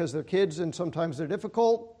don't, because they're kids and sometimes they're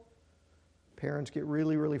difficult, parents get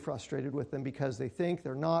really, really frustrated with them because they think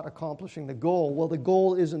they're not accomplishing the goal. Well, the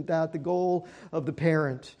goal isn't that. The goal of the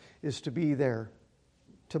parent is to be there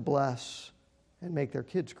to bless and make their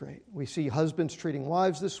kids great. We see husbands treating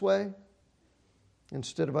wives this way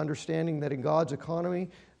instead of understanding that in God's economy,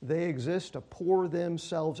 they exist to pour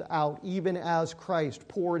themselves out, even as Christ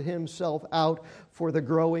poured himself out for the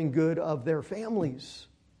growing good of their families.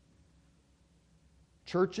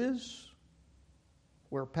 Churches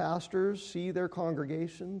where pastors see their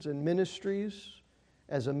congregations and ministries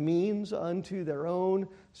as a means unto their own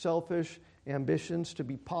selfish ambitions to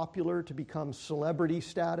be popular, to become celebrity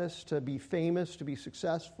status, to be famous, to be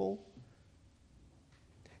successful.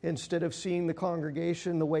 Instead of seeing the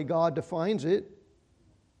congregation the way God defines it,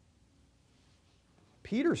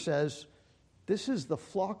 Peter says, this is the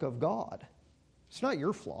flock of God. It's not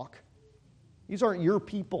your flock. These aren't your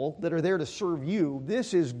people that are there to serve you.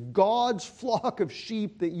 This is God's flock of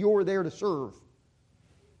sheep that you're there to serve.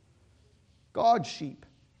 God's sheep,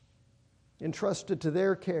 entrusted to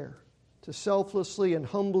their care, to selflessly and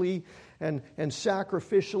humbly and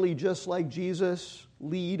sacrificially, just like Jesus,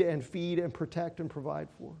 lead and feed and protect and provide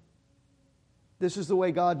for. This is the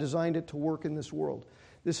way God designed it to work in this world.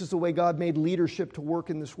 This is the way God made leadership to work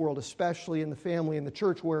in this world, especially in the family and the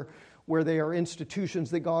church where they are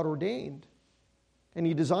institutions that God ordained. And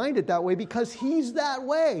He designed it that way because He's that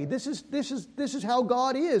way. This is how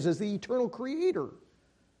God is as the eternal Creator,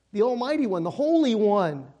 the Almighty One, the Holy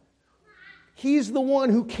One. He's the one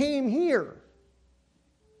who came here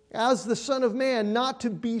as the Son of Man, not to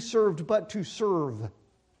be served, but to serve,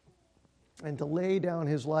 and to lay down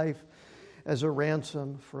His life as a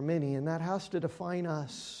ransom for many. And that has to define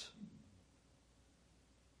us.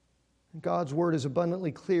 God's Word is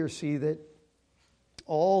abundantly clear, see, that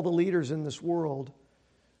all the leaders in this world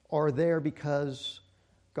are there because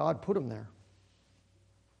God put them there.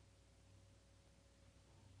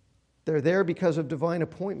 They're there because of divine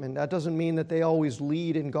appointment. That doesn't mean that they always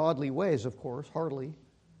lead in godly ways, of course, hardly.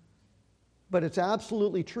 But it's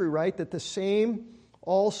absolutely true, right, that the same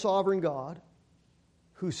all-sovereign God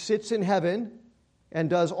who sits in heaven and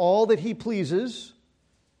does all that He pleases,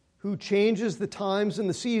 who changes the times and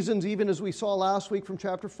the seasons, even as we saw last week from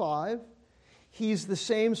chapter 5, He's the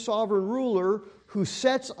same sovereign ruler who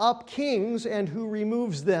sets up kings and who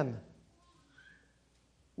removes them,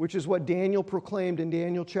 which is what Daniel proclaimed in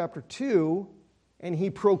Daniel chapter 2, and he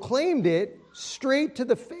proclaimed it straight to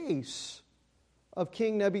the face of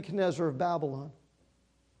King Nebuchadnezzar of Babylon,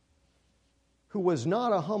 who was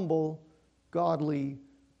not a humble, godly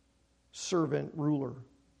servant ruler.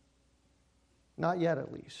 Not yet,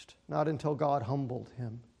 at least. Not until God humbled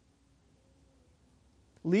him.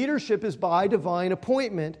 Leadership is by divine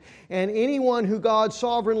appointment, and anyone who God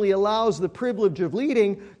sovereignly allows the privilege of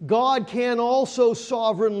leading, God can also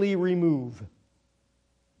sovereignly remove.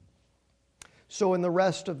 So in the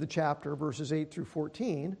rest of the chapter, verses 8 through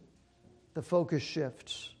 14, the focus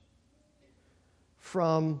shifts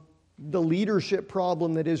from the leadership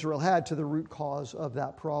problem that Israel had to the root cause of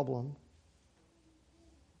that problem,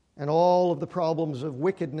 and all of the problems of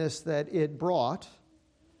wickedness that it brought,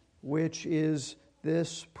 which is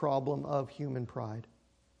this problem of human pride.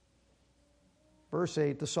 Verse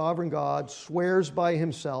 8, the sovereign God swears by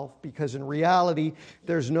Himself, because in reality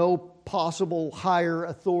there's no possible higher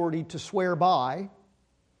authority to swear by.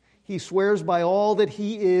 He swears by all that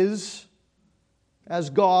He is,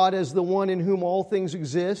 as God, as the one in whom all things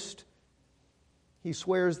exist. He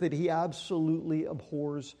swears that He absolutely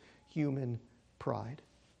abhors human pride.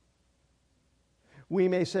 We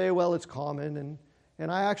may say, well, it's common,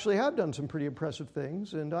 and I actually have done some pretty impressive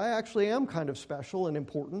things, and I actually am kind of special and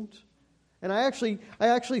important. And I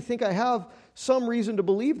actually think I have some reason to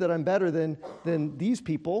believe that I'm better than these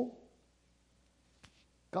people.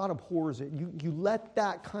 God abhors it. You let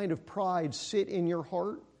that kind of pride sit in your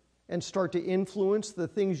heart and start to influence the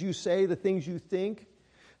things you say, the things you think,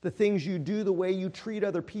 the things you do, the way you treat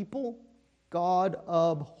other people. God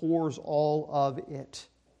abhors all of it.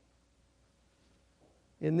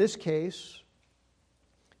 In this case,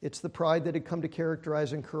 it's the pride that had come to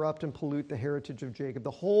characterize and corrupt and pollute the heritage of Jacob,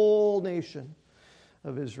 the whole nation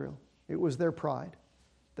of Israel. It was their pride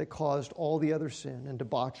that caused all the other sin and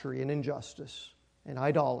debauchery and injustice and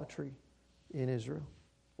idolatry in Israel.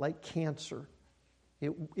 Like cancer,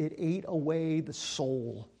 it ate away the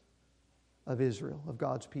soul of Israel, of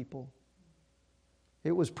God's people.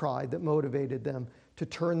 It was pride that motivated them to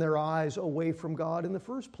turn their eyes away from God in the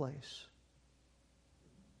first place.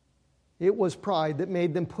 It was pride that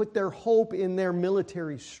made them put their hope in their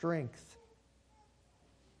military strength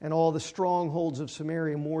and all the strongholds of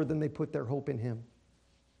Samaria more than they put their hope in Him.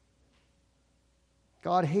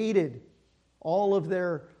 God hated all of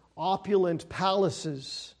their opulent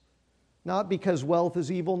palaces, not because wealth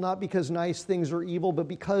is evil, not because nice things are evil, but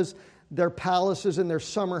because their palaces and their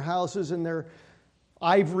summer houses and their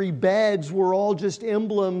ivory beds were all just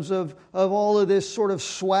emblems of all of this sort of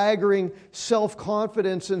swaggering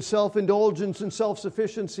self-confidence and self-indulgence and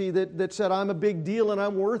self-sufficiency that said, I'm a big deal and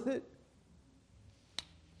I'm worth it.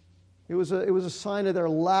 It was a sign of their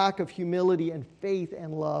lack of humility and faith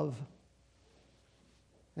and love.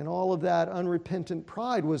 And all of that unrepentant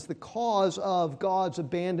pride was the cause of God's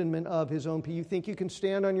abandonment of his own people. You think you can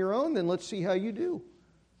stand on your own? Then let's see how you do.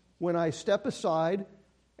 When I step aside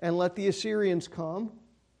and let the Assyrians come,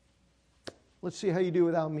 let's see how you do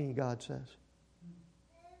without me, God says.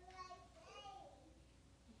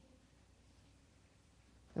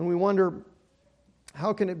 And we wonder,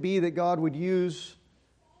 how can it be that God would use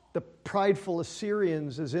the prideful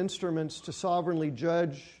Assyrians as instruments to sovereignly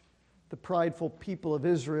judge the prideful people of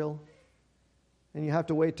Israel? And you have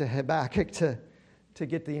to wait to Habakkuk to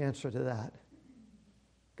get the answer to that.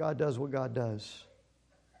 God does what God does.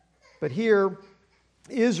 But here,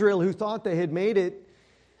 Israel, who thought they had made it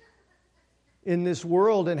in this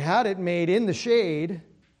world and had it made in the shade,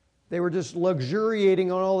 they were just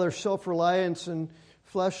luxuriating on all their self-reliance and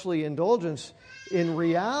fleshly indulgence. In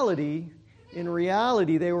reality,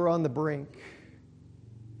 they were on the brink.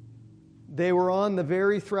 They were on the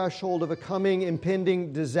very threshold of a coming,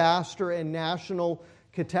 impending disaster and national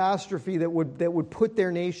catastrophe that would put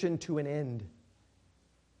their nation to an end.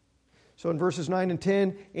 So in verses 9 and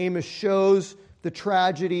 10, Amos shows the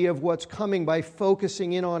tragedy of what's coming by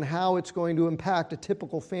focusing in on how it's going to impact a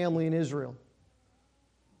typical family in Israel.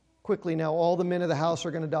 Quickly now, all the men of the house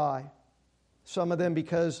are going to die. Some of them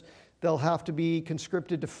because they'll have to be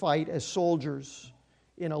conscripted to fight as soldiers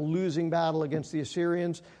in a losing battle against the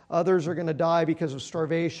Assyrians. Others are going to die because of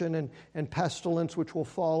starvation and pestilence, which will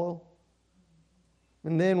follow.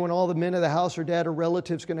 And then when all the men of the house are dead, a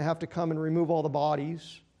relative's going to have to come and remove all the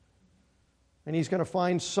bodies. And he's going to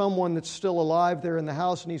find someone that's still alive there in the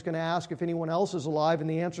house, and he's going to ask if anyone else is alive, and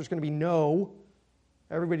the answer is going to be no.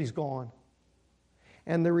 Everybody's gone.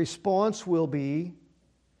 And the response will be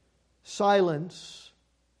silence.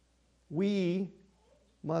 We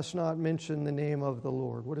must not mention the name of the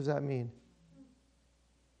Lord. What does that mean?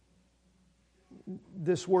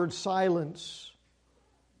 This word silence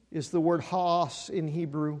is the word has in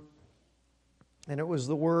Hebrew. And it was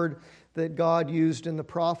the word that God used in the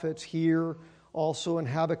prophets here, also in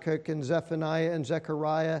Habakkuk and Zephaniah and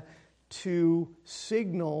Zechariah, to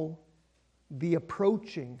signal the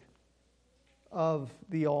approaching of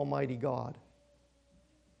the Almighty God,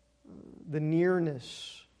 the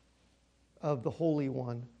nearness of the Holy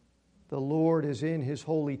One. The Lord is in His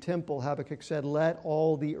holy temple. Habakkuk said, "Let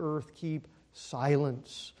all the earth keep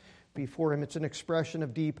silence before Him." It's an expression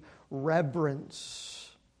of deep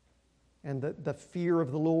reverence and the fear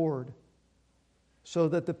of the Lord, so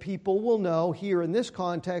that the people will know here in this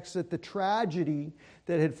context that the tragedy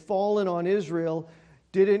that had fallen on Israel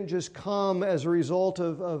didn't just come as a result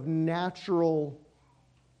of natural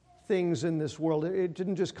things in this world. It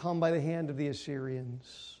didn't just come by the hand of the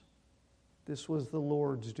Assyrians. This was the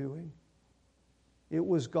Lord's doing. It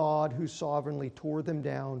was God who sovereignly tore them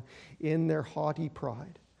down in their haughty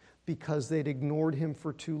pride because they'd ignored Him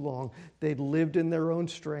for too long. They'd lived in their own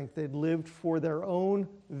strength. They'd lived for their own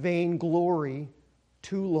vain glory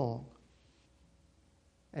too long.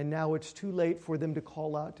 And now it's too late for them to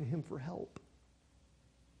call out to Him for help.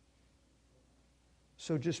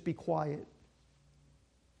 So just be quiet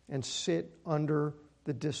and sit under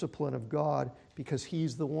the discipline of God, because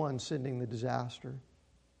He's the one sending the disaster.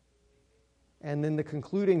 And then the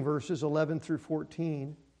concluding verses 11 through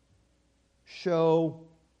 14 show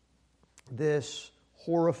this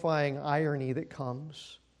horrifying irony that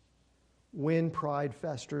comes when pride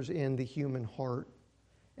festers in the human heart.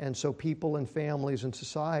 And so people and families and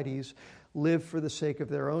societies live for the sake of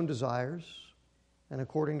their own desires and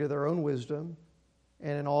according to their own wisdom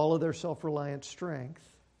and in all of their self-reliant strength.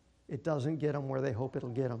 It doesn't get them where they hope it'll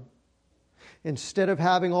get them. Instead of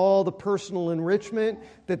having all the personal enrichment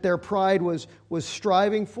that their pride was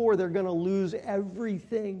striving for, they're going to lose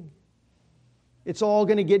everything. It's all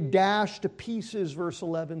going to get dashed to pieces, verse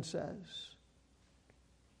 11 says.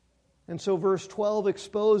 And so verse 12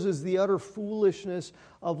 exposes the utter foolishness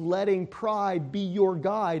of letting pride be your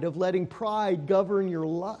guide, of letting pride govern your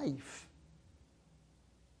life.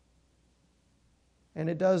 And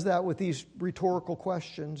it does that with these rhetorical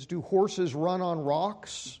questions. Do horses run on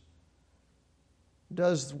rocks?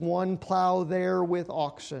 Does one plow there with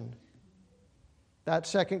oxen? That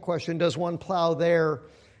second question, does one plow there,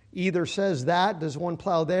 either says that, does one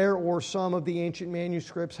plow there, or some of the ancient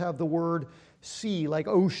manuscripts have the word sea, like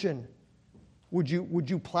ocean. Would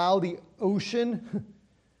you plow the ocean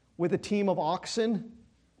with a team of oxen?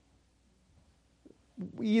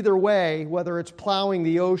 Either way, whether it's plowing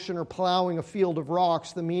the ocean or plowing a field of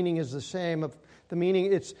rocks, the meaning is the same.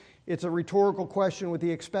 It's a rhetorical question with the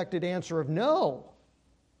expected answer of no.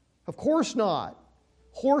 Of course not.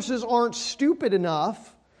 Horses aren't stupid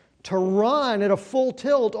enough to run at a full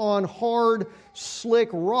tilt on hard, slick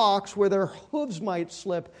rocks where their hooves might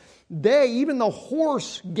slip. Even the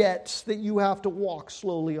horse gets that you have to walk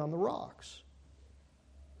slowly on the rocks.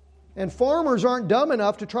 And farmers aren't dumb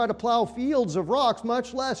enough to try to plow fields of rocks,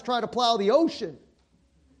 much less try to plow the ocean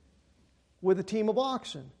with a team of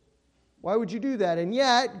oxen. Why would you do that? And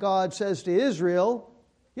yet, God says to Israel,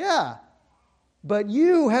 yeah, but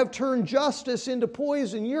you have turned justice into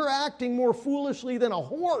poison. You're acting more foolishly than a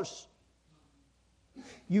horse.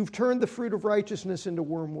 You've turned the fruit of righteousness into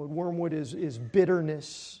wormwood. Wormwood is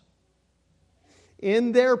bitterness.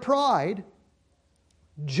 In their pride,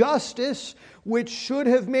 justice, which should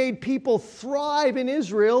have made people thrive in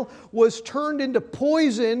Israel, was turned into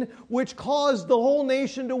poison, which caused the whole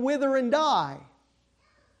nation to wither and die.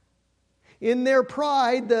 In their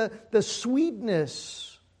pride, the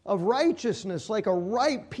sweetness of righteousness, like a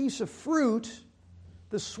ripe piece of fruit,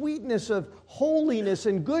 the sweetness of holiness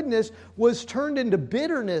and goodness, was turned into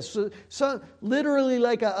bitterness. So literally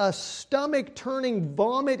like a stomach-turning,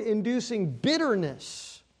 vomit-inducing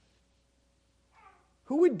bitterness.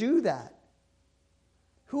 Who would do that?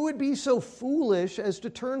 Who would be so foolish as to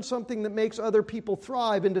turn something that makes other people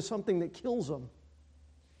thrive into something that kills them?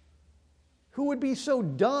 Who would be so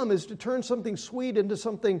dumb as to turn something sweet into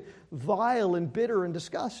something vile and bitter and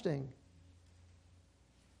disgusting?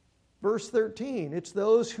 Verse 13, it's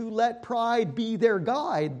those who let pride be their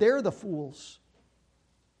guide. They're the fools.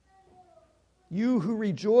 You who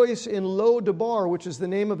rejoice in Lo-Debar, which is the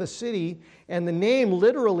name of a city, and the name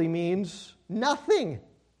literally means nothing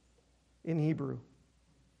in Hebrew.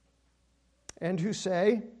 And who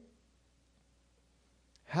say,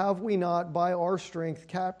 have we not by our strength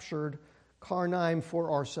captured Karnaim for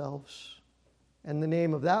ourselves? And the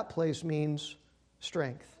name of that place means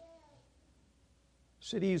strength.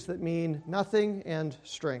 Cities that mean nothing and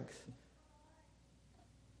strength.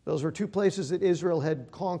 Those were two places that Israel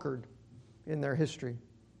had conquered in their history.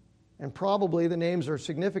 And probably the names are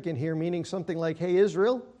significant here, meaning something like, hey,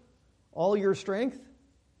 Israel, all your strength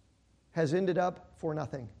has ended up for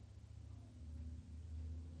nothing.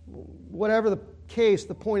 Whatever the case,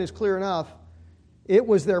 the point is clear enough. It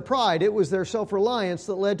was their pride, it was their self-reliance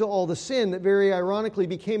that led to all the sin that very ironically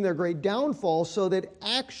became their great downfall, so that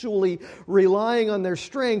actually relying on their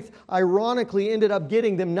strength ironically ended up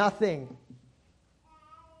getting them nothing.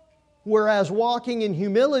 Whereas walking in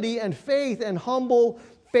humility and faith and humble,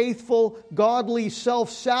 faithful, godly,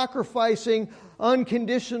 self-sacrificing,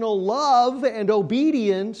 unconditional love and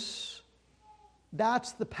obedience,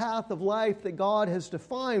 that's the path of life that God has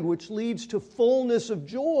defined, which leads to fullness of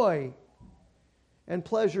joy and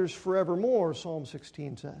pleasures forevermore, Psalm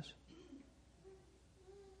 16 says.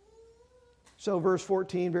 So verse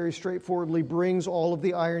 14 very straightforwardly brings all of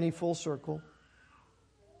the irony full circle.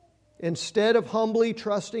 Instead of humbly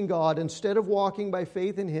trusting God, instead of walking by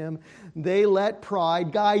faith in Him, they let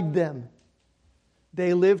pride guide them.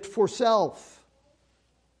 They lived for self.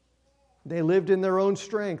 They lived in their own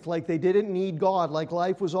strength, like they didn't need God, like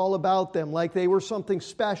life was all about them, like they were something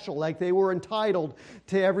special, like they were entitled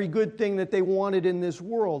to every good thing that they wanted in this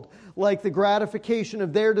world, like the gratification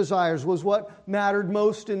of their desires was what mattered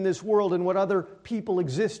most in this world and what other people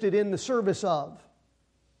existed in the service of.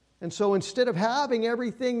 And so instead of having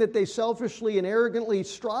everything that they selfishly and arrogantly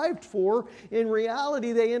strived for, in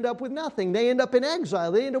reality they end up with nothing. They end up in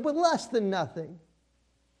exile. They end up with less than nothing.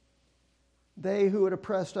 They who had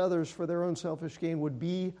oppressed others for their own selfish gain would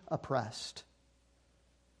be oppressed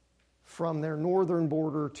from their northern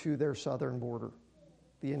border to their southern border,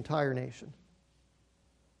 the entire nation.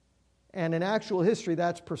 And in actual history,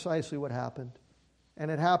 that's precisely what happened.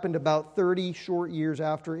 And it happened about 30 short years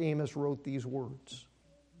after Amos wrote these words.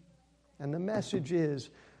 And the message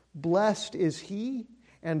is, blessed is he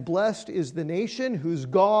and blessed is the nation whose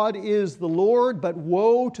God is the Lord, but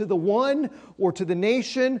woe to the one or to the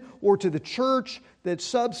nation or to the church that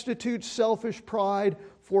substitutes selfish pride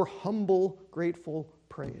for humble, grateful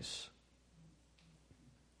praise.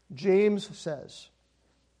 James says,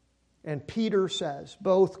 and Peter says,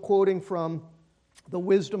 both quoting from the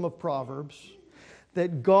wisdom of Proverbs,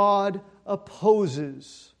 that God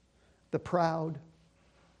opposes the proud,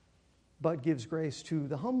 but gives grace to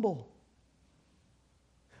the humble.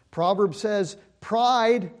 Proverbs says,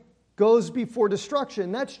 pride goes before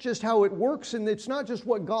destruction. That's just how it works, and it's not just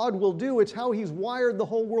what God will do, it's how He's wired the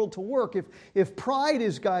whole world to work. If pride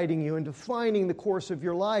is guiding you and defining the course of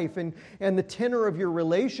your life and the tenor of your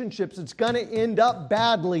relationships, it's going to end up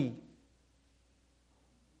badly.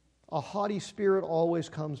 A haughty spirit always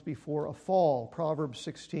comes before a fall, Proverbs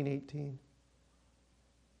 16:18.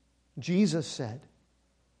 Jesus said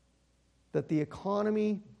that the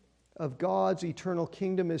economy of God's eternal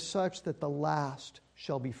kingdom is such that the last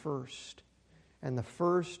shall be first, and the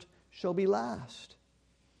first shall be last.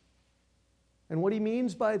 And what he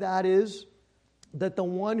means by that is that the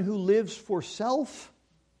one who lives for self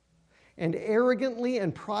and arrogantly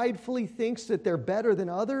and pridefully thinks that they're better than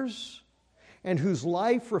others, and whose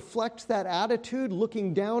life reflects that attitude,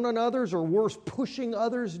 looking down on others, or worse, pushing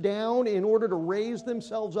others down in order to raise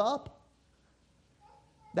themselves up,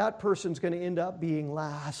 that person's going to end up being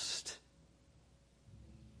last,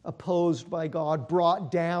 opposed by God, brought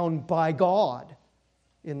down by God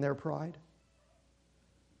in their pride.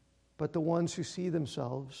 But the ones who see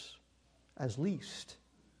themselves as least,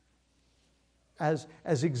 as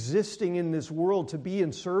existing in this world to be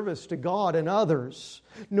in service to God and others,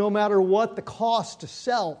 no matter what the cost to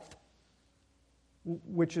self,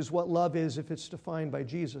 which is what love is if it's defined by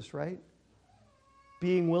Jesus, right?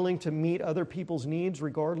 Being willing to meet other people's needs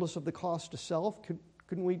regardless of the cost to self.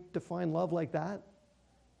 Couldn't we define love like that?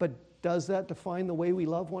 But does that define the way we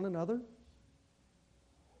love one another?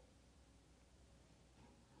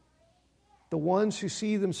 The ones who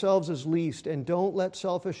see themselves as least and don't let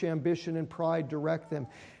selfish ambition and pride direct them,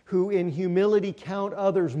 who in humility count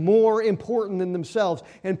others more important than themselves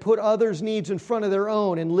and put others' needs in front of their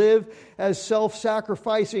own and live as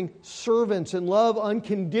self-sacrificing servants and love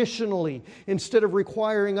unconditionally instead of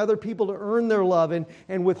requiring other people to earn their love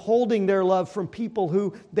and withholding their love from people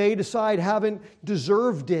who they decide haven't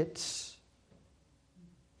deserved it.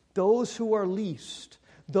 Those who are least,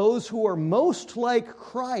 those who are most like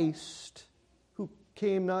Christ, who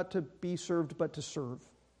came not to be served but to serve,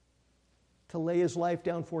 to lay his life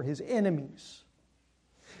down for his enemies,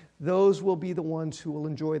 those will be the ones who will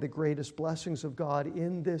enjoy the greatest blessings of God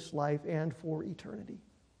in this life and for eternity.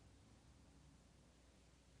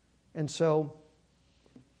 And so,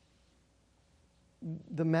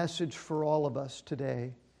 the message for all of us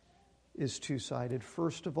today is two-sided.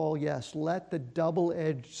 First of all, yes, let the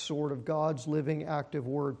double-edged sword of God's living, active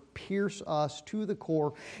word pierce us to the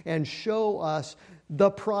core and show us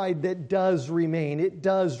the pride that does remain. It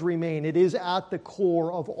does remain. It is at the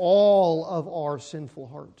core of all of our sinful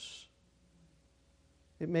hearts.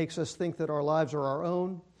 It makes us think that our lives are our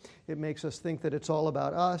own. It makes us think that it's all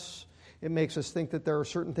about us. It makes us think that there are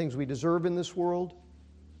certain things we deserve in this world,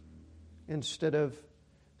 instead of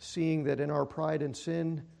seeing that in our pride and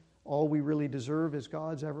sin, all we really deserve is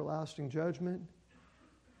God's everlasting judgment.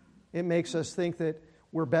 It makes us think that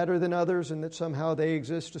we're better than others and that somehow they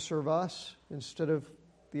exist to serve us instead of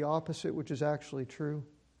the opposite, which is actually true.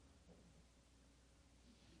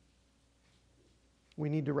 We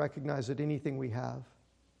need to recognize that anything we have,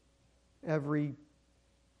 every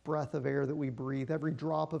breath of air that we breathe, every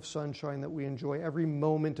drop of sunshine that we enjoy, every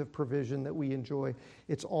moment of provision that we enjoy,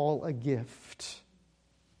 it's all a gift.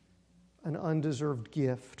 An undeserved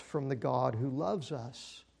gift from the God who loves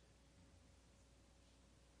us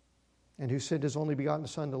and who sent his only begotten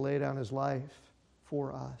Son to lay down his life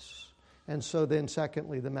for us. And so then,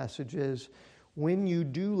 secondly, the message is, when you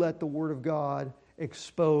do let the Word of God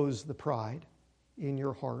expose the pride in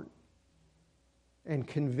your heart and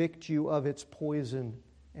convict you of its poison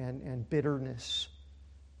and bitterness,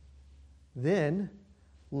 then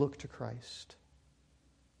look to Christ,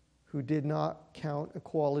 who did not count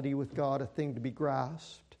equality with God a thing to be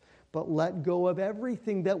grasped, but let go of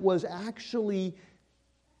everything that was actually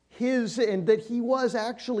his and that he was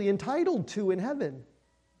actually entitled to in heaven,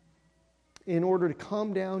 in order to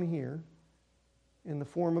come down here in the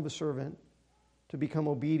form of a servant, to become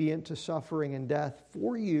obedient to suffering and death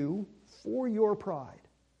for you, for your pride,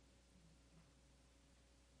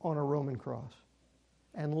 on a Roman cross.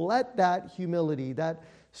 And let that humility, that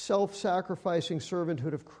self-sacrificing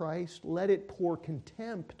servanthood of Christ, let it pour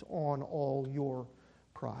contempt on all your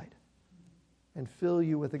pride and fill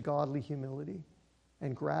you with a godly humility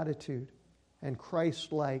and gratitude and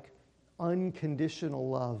Christ-like unconditional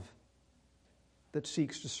love that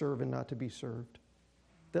seeks to serve and not to be served,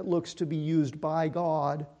 that looks to be used by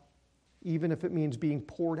God, even if it means being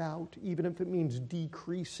poured out, even if it means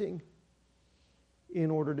decreasing, in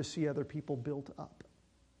order to see other people built up.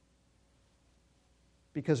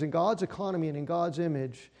 Because in God's economy and in God's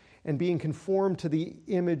image, and being conformed to the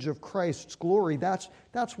image of Christ's glory, that's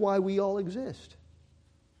why we all exist.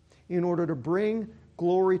 In order to bring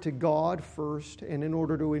glory to God first, and in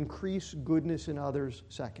order to increase goodness in others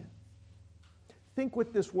second. Think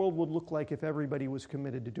what this world would look like if everybody was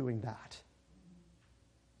committed to doing that,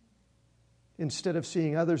 instead of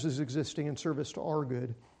seeing others as existing in service to our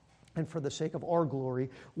good and for the sake of our glory,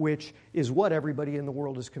 which is what everybody in the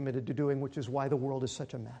world is committed to doing, which is why the world is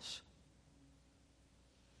such a mess.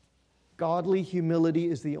 Godly humility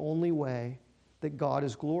is the only way that God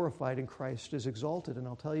is glorified and Christ is exalted. And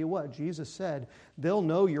I'll tell you what, Jesus said, they'll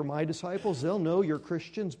know you're my disciples, they'll know you're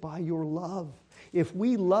Christians by your love. If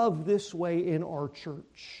we love this way in our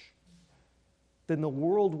church, then the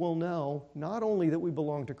world will know not only that we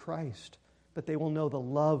belong to Christ, but they will know the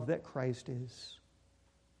love that Christ is.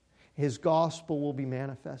 His gospel will be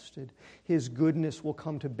manifested. His goodness will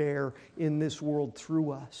come to bear in this world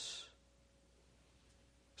through us.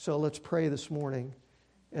 So let's pray this morning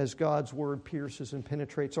as God's word pierces and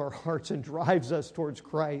penetrates our hearts and drives us towards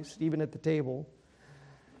Christ, even at the table,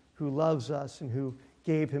 who loves us and who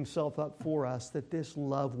gave himself up for us, that this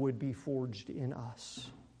love would be forged in us.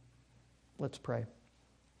 Let's pray.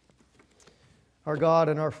 Our God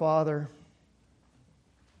and our Father,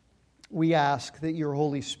 we ask that your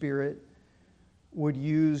Holy Spirit would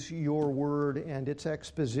use your word and its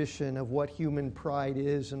exposition of what human pride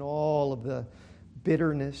is and all of the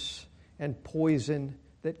bitterness and poison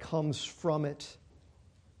that comes from it.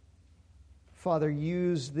 Father,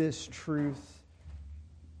 use this truth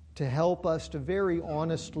to help us to very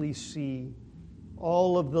honestly see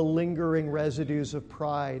all of the lingering residues of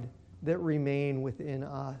pride that remain within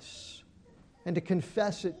us, and to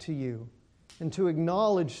confess it to you, and to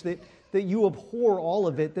acknowledge that you abhor all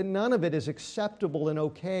of it, that none of it is acceptable and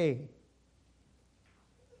okay.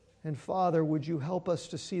 And Father, would you help us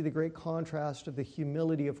to see the great contrast of the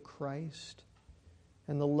humility of Christ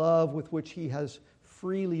and the love with which he has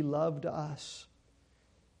freely loved us.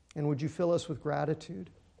 And would you fill us with gratitude?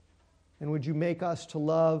 And would you make us to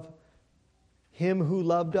love him who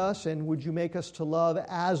loved us? And would you make us to love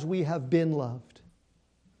as we have been loved?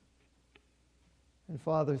 And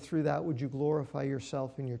Father, through that, would you glorify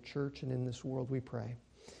yourself in your church and in this world, we pray.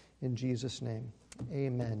 In Jesus' name,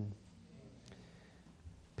 amen.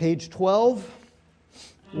 Page 12.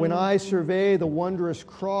 When I survey the wondrous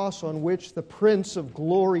cross on which the Prince of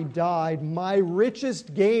Glory died, my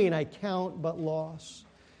richest gain I count but loss,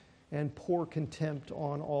 and pour contempt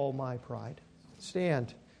on all my pride.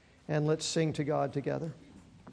 Stand, and let's sing to God together.